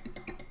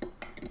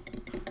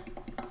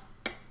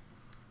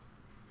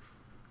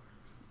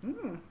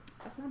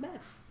 That's not bad.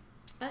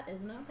 That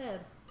is not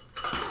bad.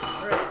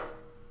 Alright.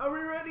 Are we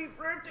ready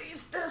for a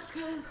taste test,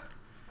 guys?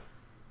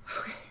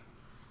 Okay.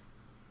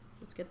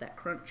 Let's get that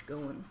crunch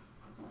going.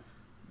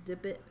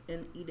 Dip it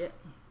and eat it.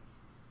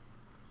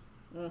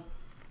 Mm.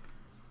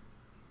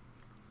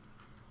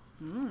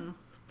 Mmm.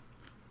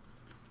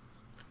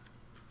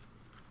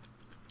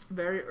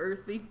 Very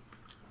earthy.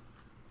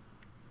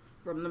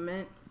 From the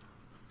mint,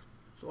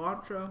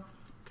 cilantro,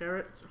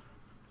 carrots.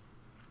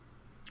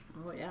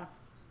 Oh yeah.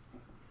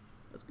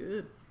 That's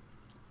good.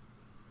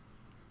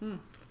 Hmm.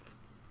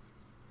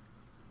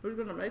 Who's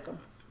gonna make them?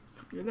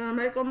 You're gonna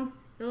make them,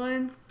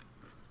 Elaine?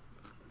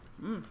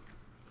 Mmm.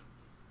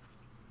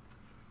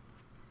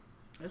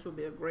 This will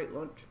be a great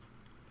lunch.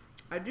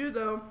 I do,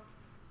 though,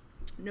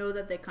 know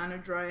that they kind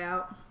of dry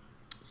out.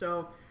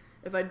 So,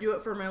 if I do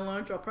it for my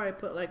lunch, I'll probably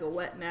put like a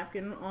wet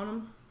napkin on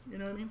them. You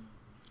know what I mean?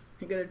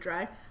 You get it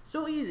dry.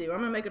 So easy. I'm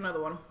gonna make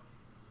another one.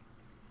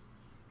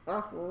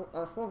 My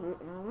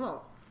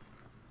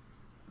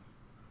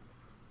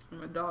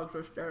dogs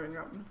are staring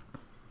at me.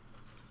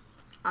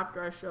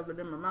 After I shove it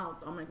in my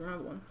mouth, I'll make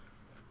another one.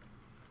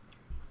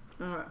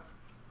 Alright.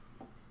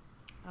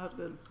 That was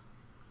good.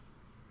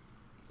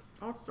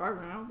 I'm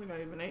starving. I don't think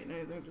I even ate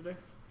anything today.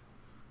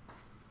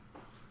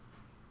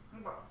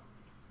 Okay.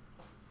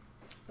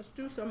 Let's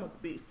do some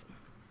with beef.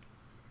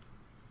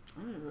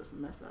 I need to get some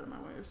mess out of my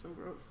way. It's so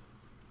gross.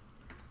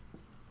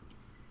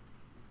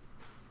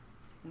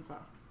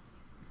 Okay.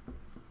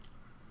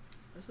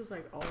 This is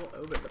like all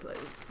over the place.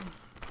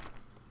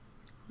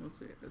 Let's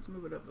see. Let's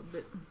move it up a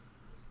bit.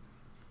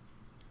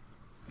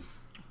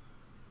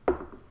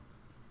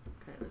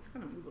 Okay, let's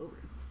kind of move over.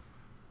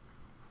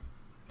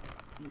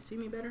 Can you see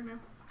me better now?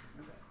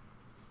 Okay.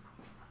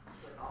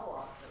 Get all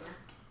off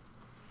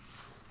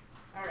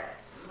there. Alright,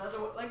 another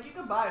one. Like, you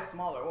could buy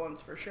smaller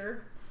ones for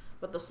sure.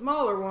 But the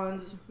smaller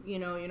ones, you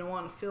know, you don't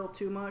want to fill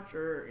too much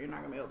or you're not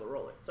going to be able to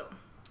roll it. So,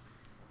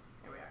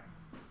 here we are.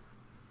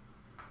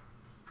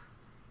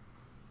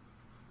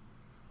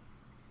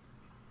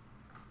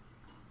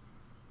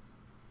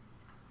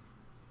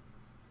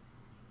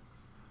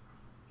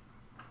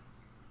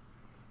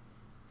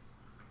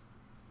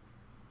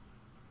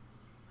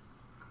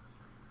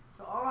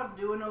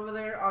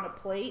 on a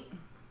plate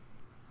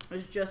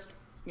is just,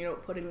 you know,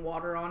 putting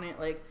water on it,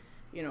 like,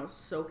 you know,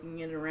 soaking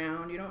it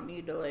around. You don't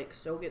need to like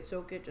soak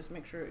it. Just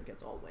make sure it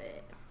gets all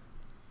wet.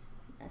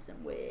 Nice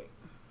and wet.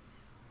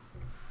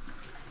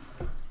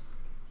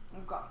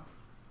 Okay.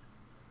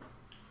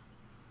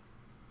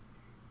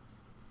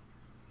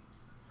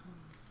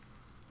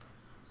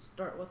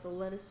 Start with the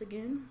lettuce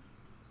again.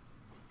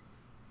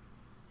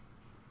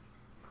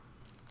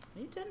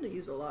 You tend to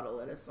use a lot of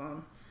lettuce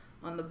on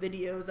the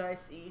videos I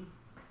see.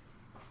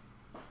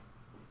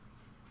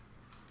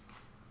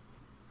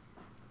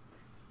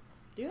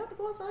 Do you have to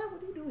go outside?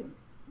 What are you doing?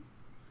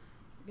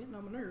 Getting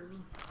on my nerves.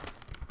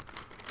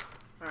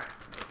 Alright.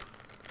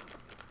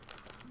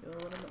 Do a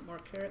little bit more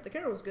carrot. The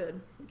carrot was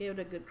good. Gave it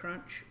a good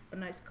crunch. A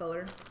nice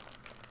color.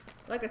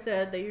 Like I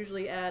said, they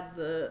usually add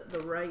the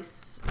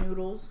rice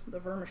noodles, the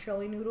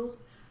vermicelli noodles,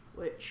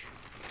 which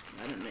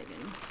I didn't make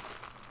any.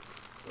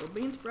 So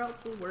bean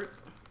sprouts will work.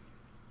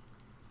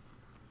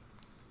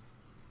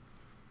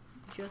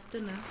 Just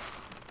enough.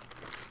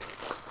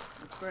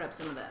 Let's grab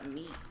some of that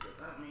meat.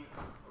 That meat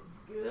was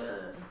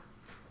good.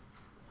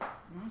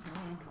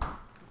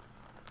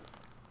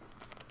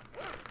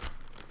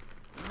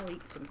 I'll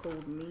eat some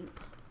cold meat.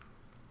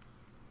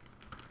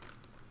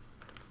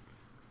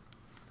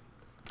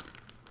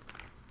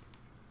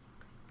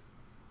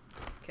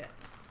 Okay.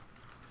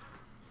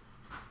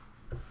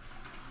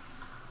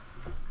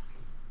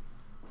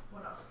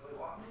 What else do we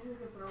want? Maybe we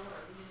can throw one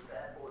of these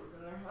bad boys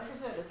in there. Like I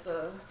said, it's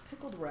a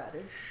pickled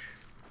radish.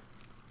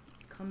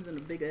 Comes in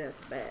a big ass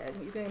bag.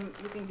 You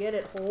can get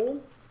it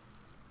whole.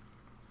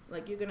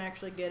 Like you can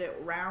actually get it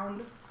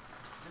round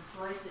and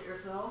slice it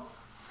yourself.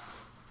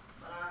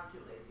 But I'm too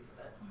lazy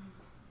for that.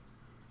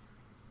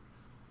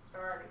 I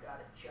already got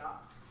it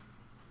chopped.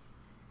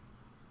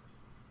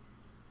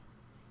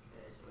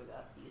 Okay, so we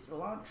got the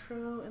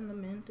cilantro and the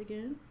mint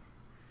again.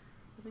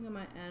 I think I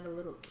might add a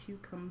little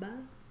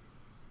cucumber.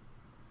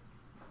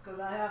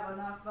 Because I have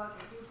enough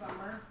fucking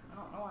cucumber. I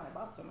don't know why I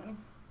bought so many.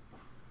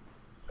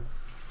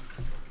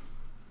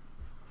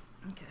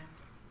 Okay.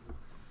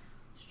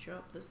 Let's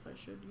chop this. I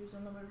should use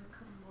another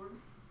cutting board.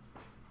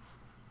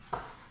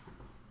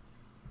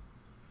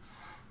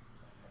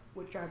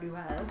 Which I do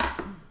have.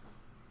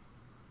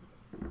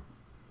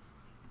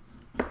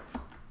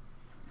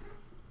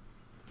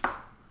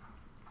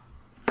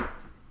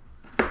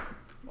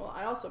 Well,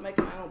 I also make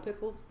my own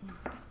pickles.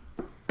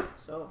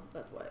 So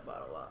that's why I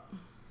bought a lot.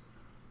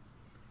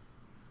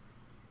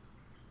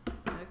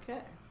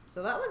 Okay.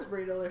 So that looks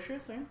pretty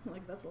delicious. Eh?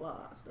 Like that's a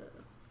lot of stuff.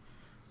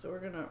 So we're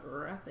gonna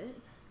wrap it.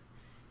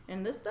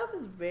 And this stuff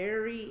is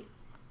very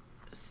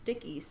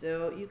sticky,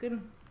 so you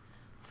can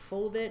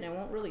fold it and it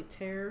won't really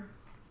tear.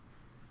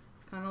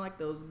 It's kind of like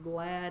those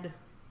Glad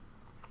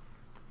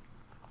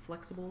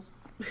flexibles.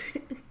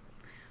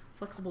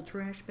 Flexible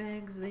trash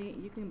bags.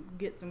 You can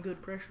get some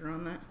good pressure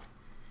on that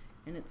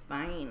and it's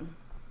fine.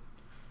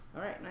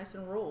 Alright, nice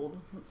and rolled.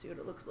 Let's see what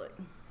it looks like.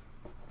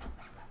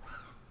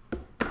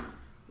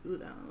 Ooh,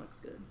 that one looks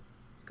good.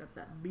 It's got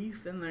that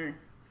beef in there.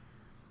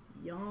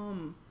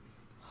 Yum.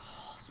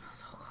 Oh, it smells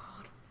so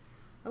good.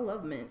 I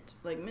love mint.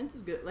 Like mint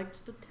is good. Like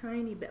just a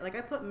tiny bit. Like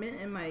I put mint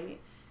in my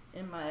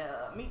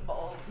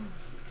meatball.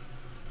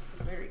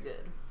 It's very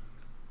good.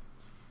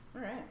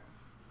 All right.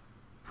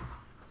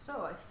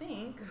 So I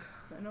think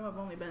I know I've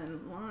only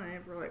been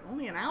live for like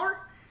only an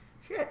hour.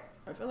 Shit.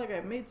 I feel like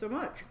I've made so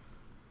much.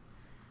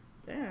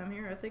 Damn.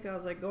 Here I think I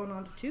was like going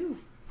on to 2.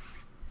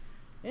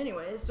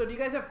 Anyways, so do you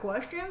guys have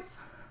questions,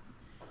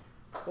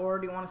 or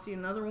do you want to see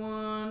another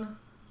one?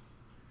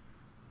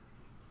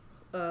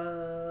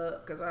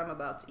 Because I'm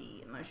about to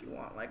eat, unless you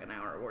want like an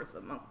hour worth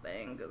of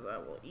mukbang, because I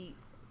will eat.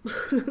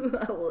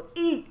 I will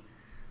eat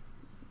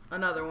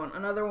another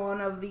one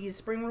of these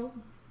spring rolls.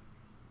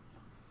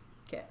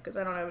 Okay, because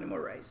I don't have any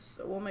more rice,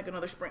 so we'll make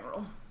another spring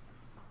roll.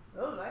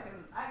 Those I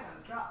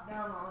can chop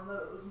down on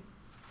those.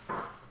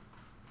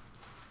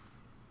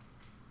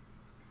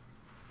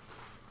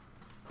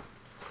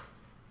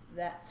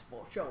 That's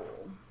for sure.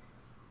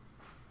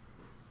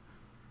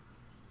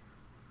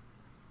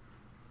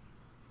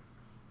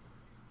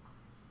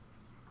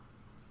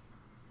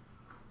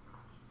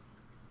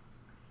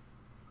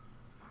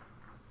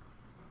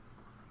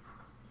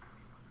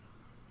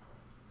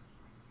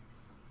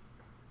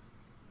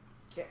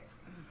 Okay.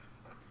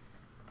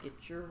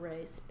 Get your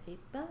rice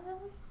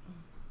papers.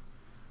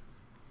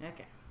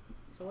 Okay.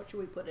 So what should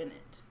we put in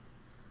it?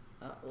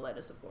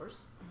 Lettuce, of course.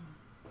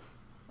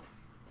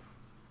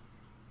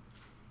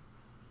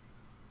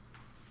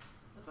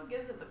 That's what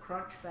gives it the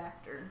crunch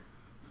factor.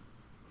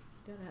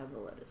 Gotta have the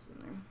lettuce in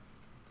there.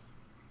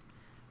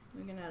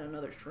 We can add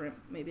another shrimp.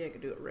 Maybe I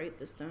could do it right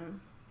this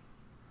time.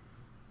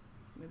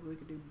 Maybe we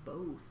could do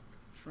both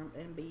shrimp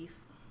and beef.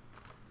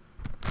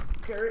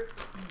 Carrot.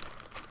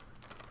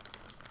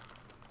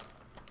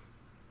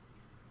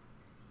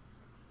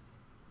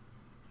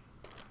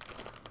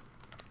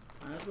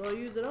 Might as well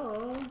use it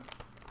all.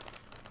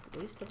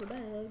 Waste of a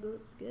bag.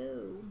 Let's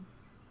go.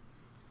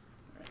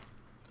 Alright,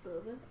 throw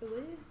that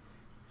away.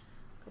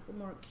 A couple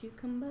more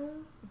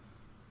cucumbers.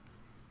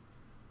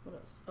 What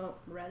else? Oh,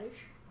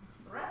 radish.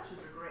 radishes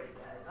are great,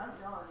 guys. I'm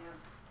telling you.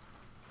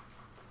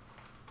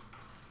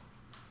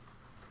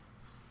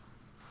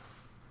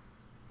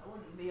 I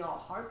wouldn't be all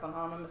harping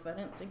on them if I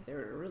didn't think they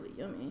were really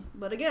yummy.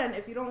 But again,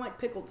 if you don't like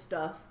pickled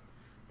stuff,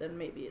 then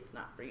maybe it's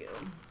not for you.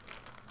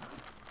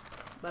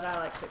 But I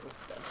like pickled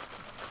stuff.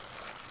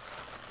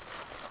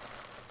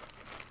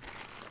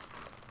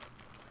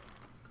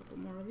 A couple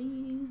more of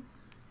these.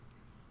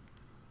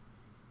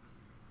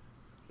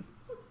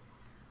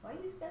 Why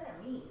you staring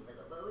at me,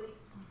 little boy?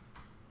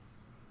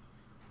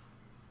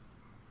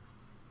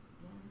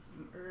 And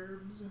some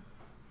herbs.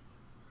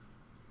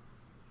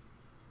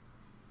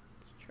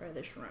 Let's try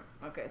the shrimp.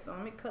 Okay, so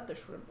let me cut the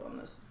shrimp on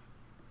this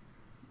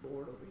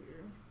board over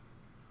here.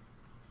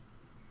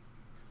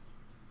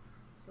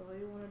 So all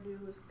you want to do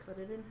is cut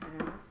it in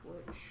half,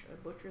 which I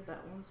butchered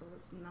that one, so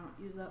let's not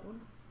use that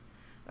one.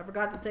 I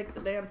forgot to take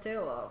the damn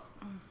tail off.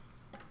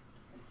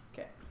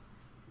 Okay.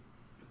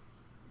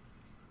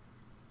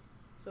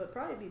 So it'd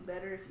probably be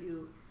better if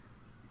you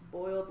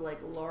boiled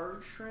like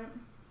large shrimp.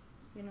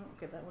 You know,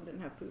 okay, that one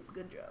didn't have poop.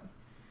 Good job.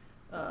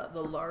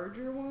 The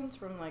larger ones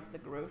from like the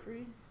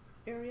grocery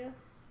area.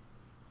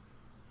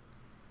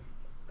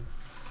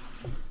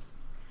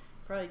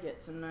 Probably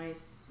get some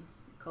nice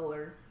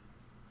color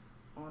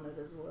on it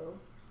as well.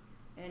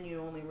 And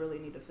you only really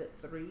need to fit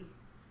 3.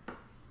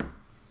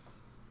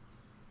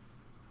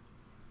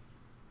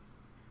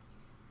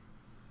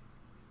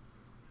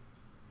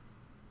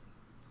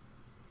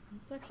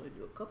 Let's actually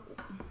do a couple.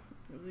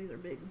 These are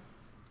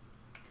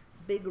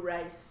big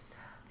rice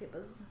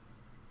peppers.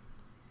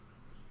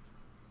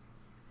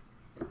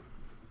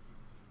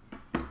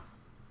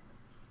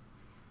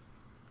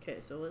 Okay,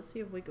 so let's see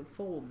if we can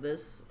fold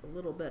this a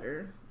little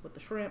better with the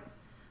shrimp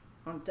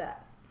on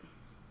top.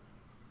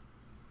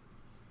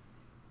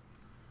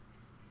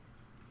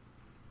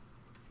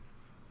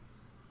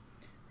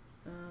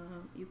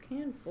 You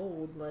can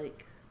fold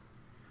like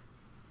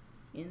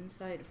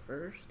inside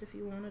first if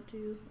you wanted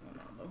to. Oh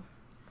no, though.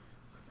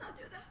 Let's not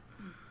do that.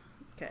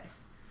 Okay,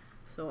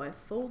 so I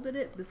folded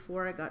it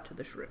before I got to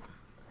the shrimp.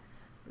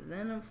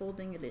 Then I'm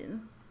folding it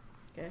in.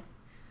 Okay,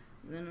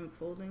 then I'm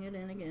folding it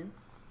in again.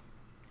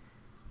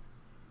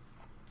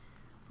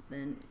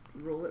 Then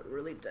roll it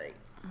really tight.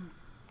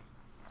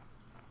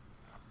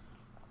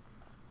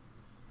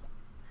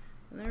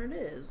 And there it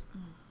is.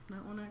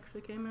 That one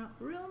actually came out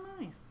real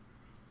nice.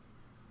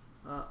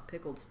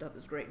 Pickled stuff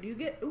is great. Do you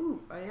get,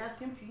 ooh, I have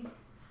kimchi.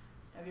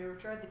 Have you ever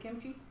tried the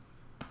kimchi?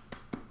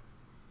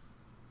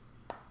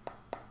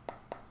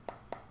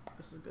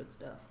 This is good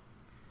stuff.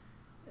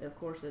 Of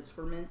course, it's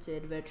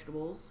fermented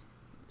vegetables.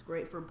 It's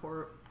great for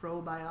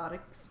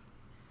probiotics.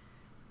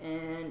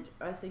 And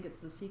I think it's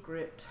the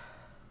secret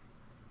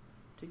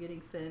to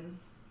getting thin.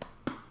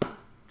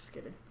 Just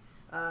kidding.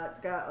 It's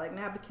got like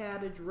nab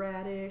cabbage,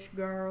 radish,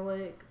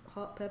 garlic,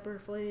 hot pepper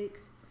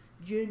flakes,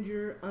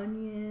 ginger,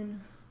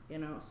 onion, you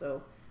know,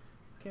 so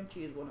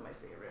kimchi is one of my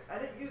favorite. I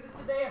didn't use it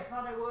today, I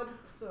thought I would,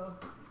 so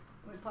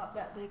let me pop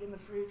that big in the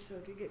fridge so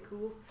it could get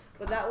cool.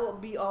 But that will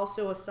be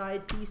also a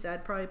side piece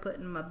I'd probably put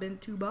in my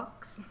bento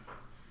box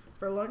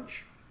for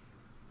lunch.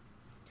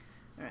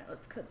 Alright,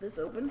 let's cut this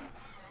open.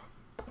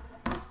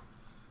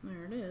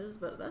 There it is,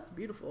 but that's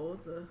beautiful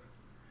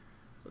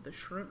with the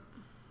shrimp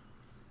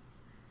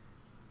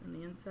on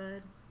the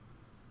inside.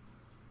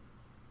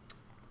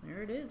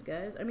 There it is,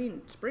 guys. I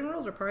mean, spring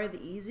rolls are probably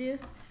the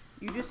easiest.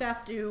 You just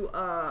have to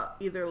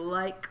either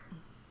like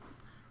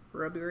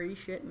rubbery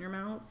shit in your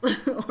mouth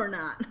or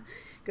not,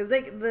 because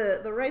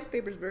the rice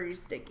paper is very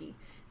sticky.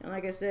 And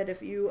like I said,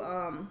 if you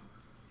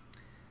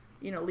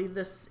you know, leave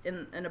this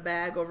in a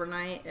bag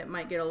overnight, it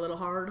might get a little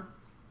hard.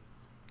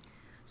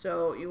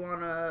 So you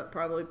want to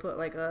probably put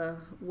like a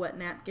wet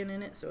napkin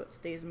in it so it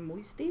stays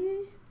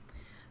moisty.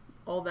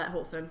 All that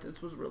whole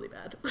sentence was really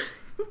bad.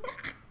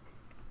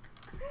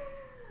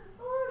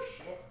 Oh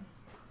shit.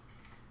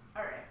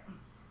 Alright.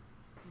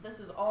 This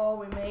is all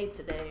we made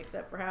today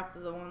except for half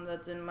of the one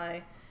that's in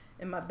my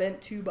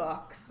bento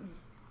box,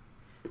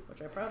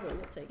 which I probably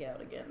will take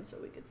out again so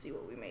we could see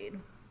what we made.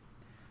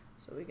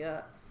 So we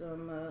got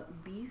some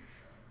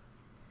beef.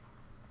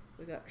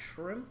 We got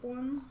shrimp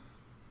ones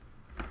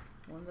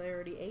I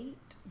already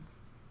ate.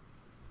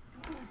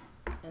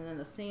 And then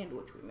the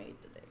sandwich we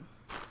made today.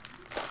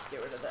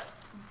 Get rid of that.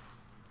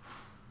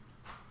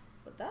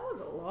 But that was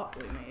a lot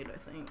we made, I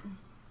think.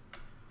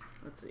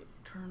 Let's see.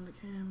 Turn the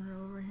camera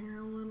over here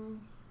a little.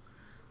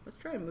 Let's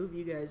try and move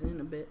you guys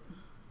in a bit,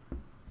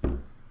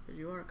 because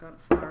you are kind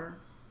of far.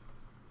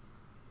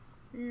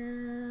 Let's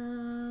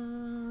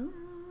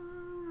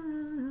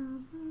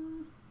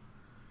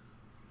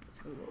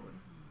move over.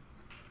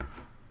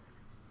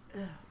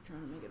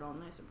 Trying to make it all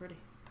nice and pretty.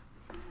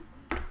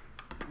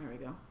 There we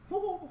go.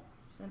 Whoa,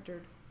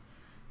 centered.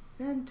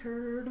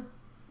 Centered.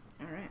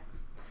 Alright.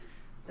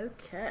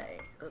 Okay,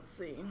 let's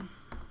see.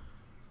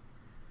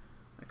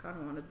 I kind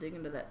of want to dig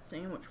into that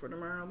sandwich for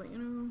tomorrow, but you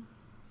know,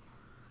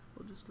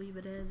 we'll just leave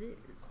it as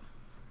is.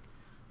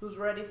 Who's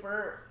ready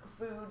for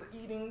food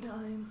eating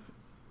time?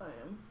 I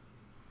am,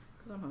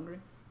 because I'm hungry.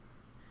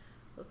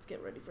 Let's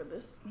get ready for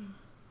this.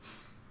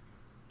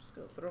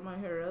 Let's go throw my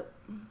hair up.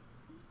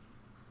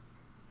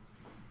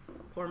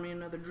 Pour me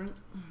another drink.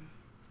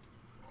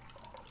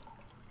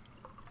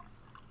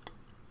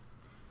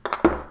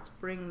 Let's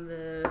bring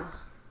the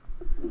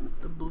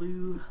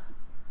blue.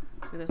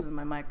 See, this is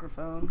my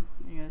microphone.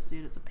 You guys see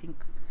it? It's a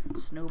pink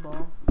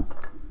snowball.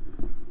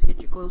 Let's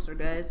get you closer,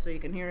 guys, so you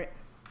can hear it.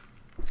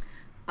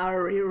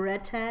 Are you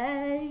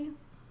ready?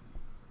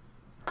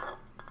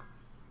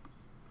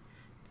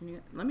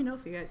 Let me know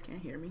if you guys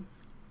can't hear me.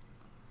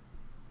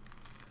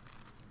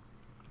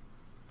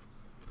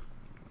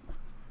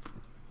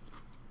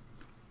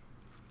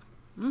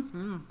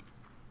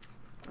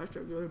 That's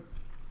so good.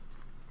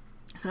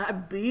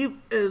 That beef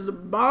is a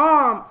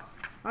bomb.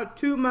 I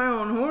toot my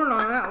own horn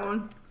on that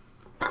one.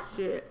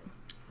 Shit.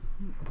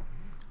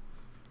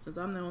 Since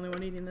I'm the only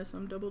one eating this,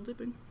 I'm double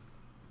dipping.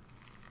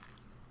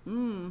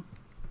 This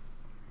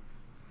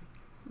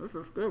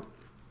is good.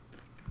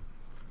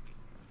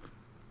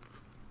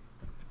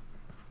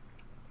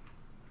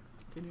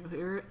 Can you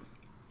hear it?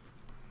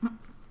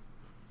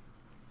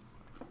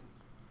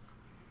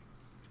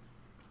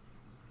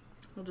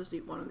 I'll just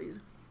eat one of these.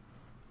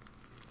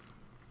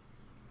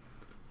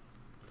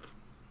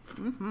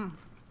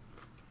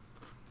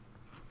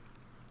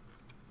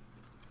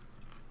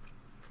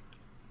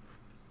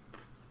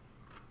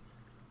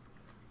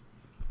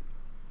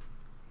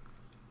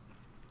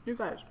 You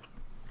guys,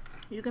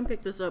 you can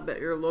pick this up at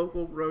your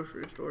local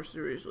grocery store,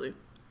 seriously.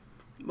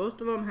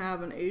 Most of them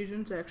have an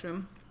Asian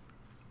section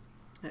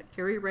that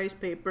carry rice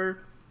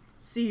paper,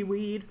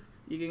 seaweed.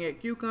 You can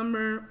get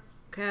cucumber,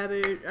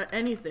 cabbage,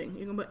 anything.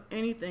 You can put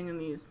anything in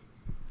these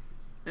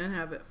and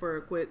have it for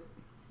a quick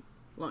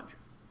lunch.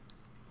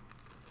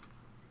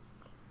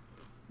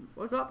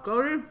 What's up,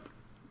 Cody?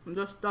 I'm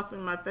just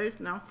stuffing my face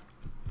now.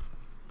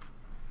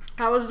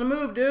 How was the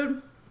move,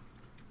 dude?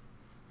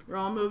 You're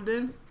all moved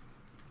in?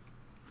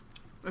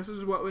 This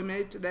is what we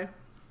made today.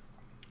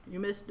 You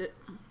missed it.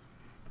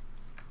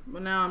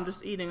 But now I'm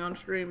just eating on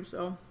stream,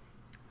 so.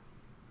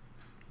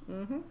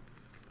 It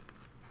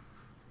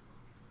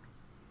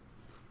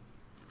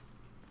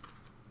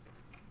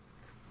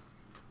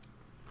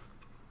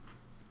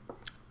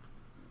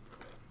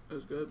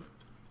was good.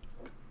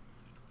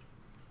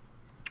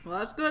 Well,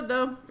 that's good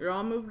though. You're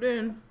all moved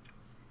in.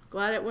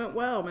 Glad it went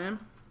well, man.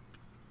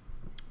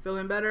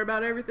 Feeling better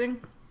about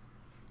everything?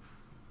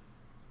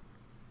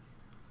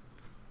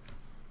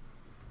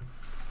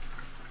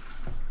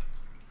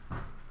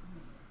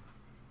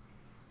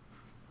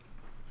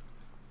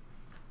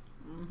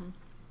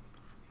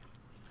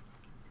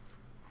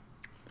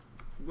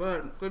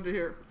 Good. Good to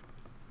hear.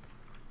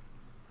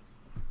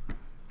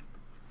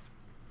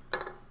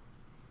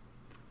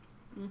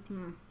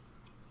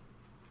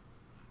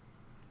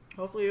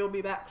 Hopefully you'll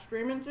be back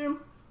streaming soon.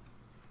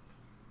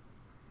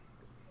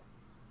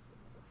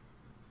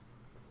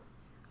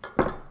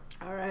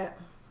 Alright.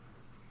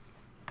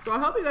 So I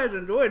hope you guys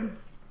enjoyed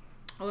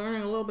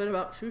learning a little bit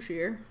about sushi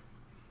here.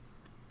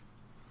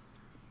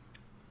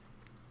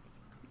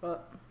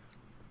 But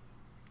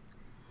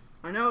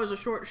I know it was a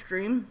short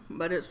stream,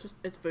 but it's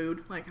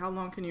food. Like, how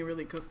long can you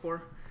really cook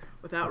for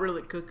without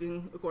really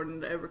cooking,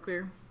 according to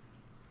Everclear?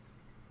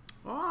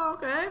 Oh,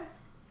 okay.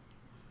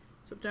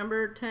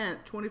 September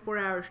 10th,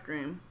 24-hour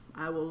stream.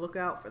 I will look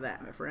out for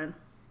that, my friend.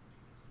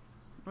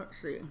 Let's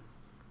see.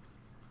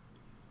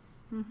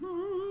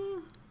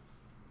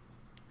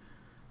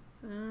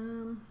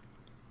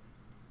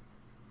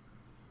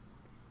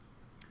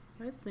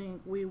 I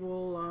think we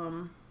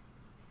will,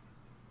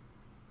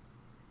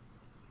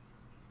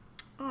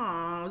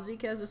 oh,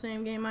 Zeke has the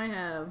same game I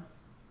have.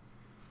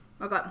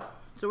 Okay,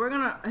 so we're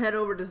gonna head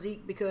over to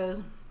Zeke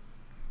because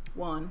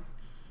one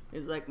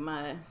is like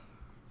my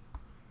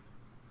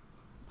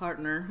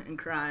partner in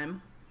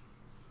crime.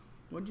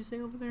 What'd you say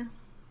over there?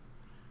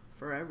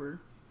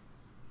 Forever.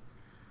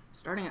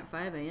 Starting at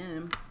 5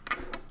 a.m.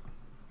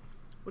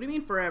 What do you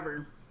mean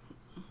forever?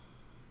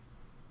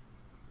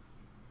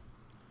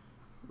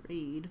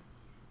 Read.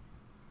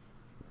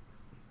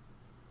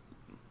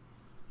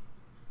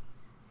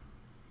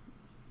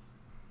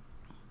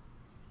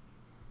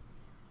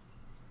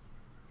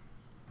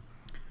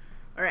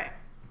 Alright,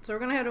 so we're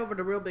gonna head over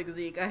to Real Big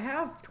Zeke. I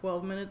have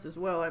 12 minutes as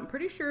well. I'm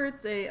pretty sure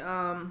it's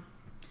a,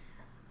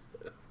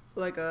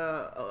 like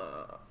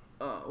a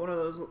one of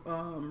those,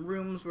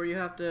 rooms where you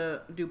have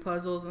to do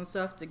puzzles and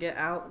stuff to get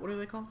out. What are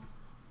they called?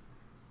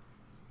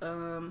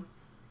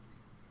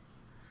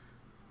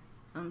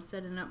 I'm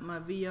setting up my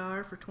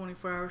VR for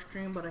 24-hour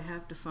stream, but I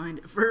have to find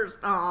it first.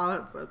 Aw,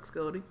 that sucks,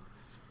 Cody.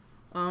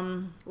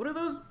 What are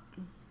those?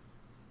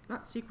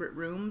 Not secret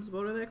rooms.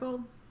 What are they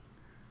called?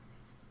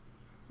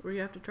 Where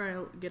you have to try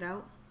to get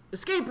out?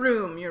 Escape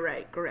room! You're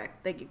right.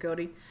 Correct. Thank you,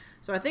 Cody.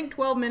 So I think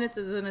 12 minutes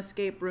is an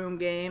escape room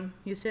game.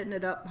 He's hitting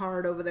it up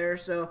hard over there.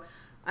 So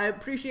I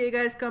appreciate you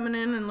guys coming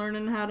in and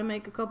learning how to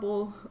make a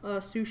couple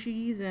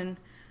sushis and,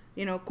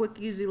 you know, quick,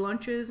 easy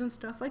lunches and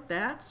stuff like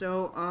that.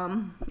 So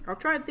I'll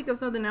try and think of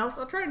something else.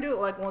 I'll try and do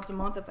it like once a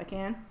month if I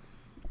can.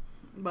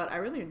 But I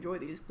really enjoy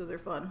these because they're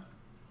fun.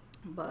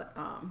 But,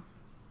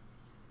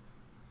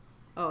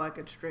 oh, I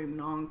could stream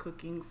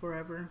non-cooking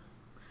forever.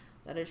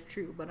 That is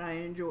true, but I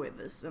enjoy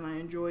this, and I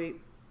enjoy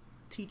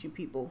teaching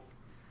people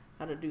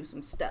how to do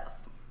some stuff.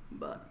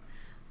 But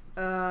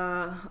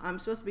I'm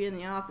supposed to be in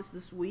the office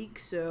this week,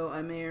 so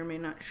I may or may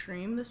not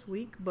stream this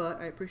week,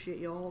 but I appreciate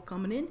y'all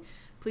coming in.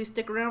 Please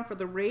stick around for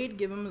the raid.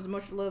 Give them as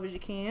much love as you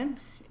can,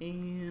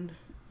 and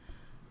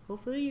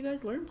hopefully you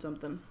guys learned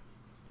something.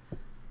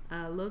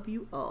 I love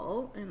you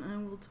all, and I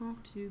will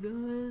talk to you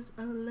guys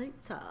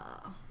later.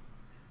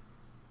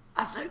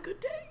 I say good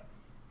day.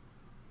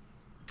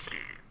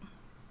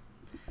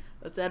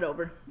 Let's head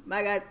over.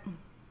 Bye, guys.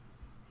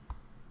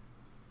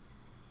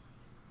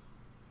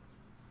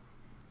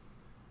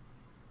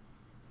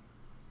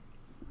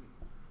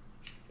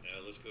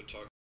 Let's go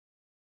talk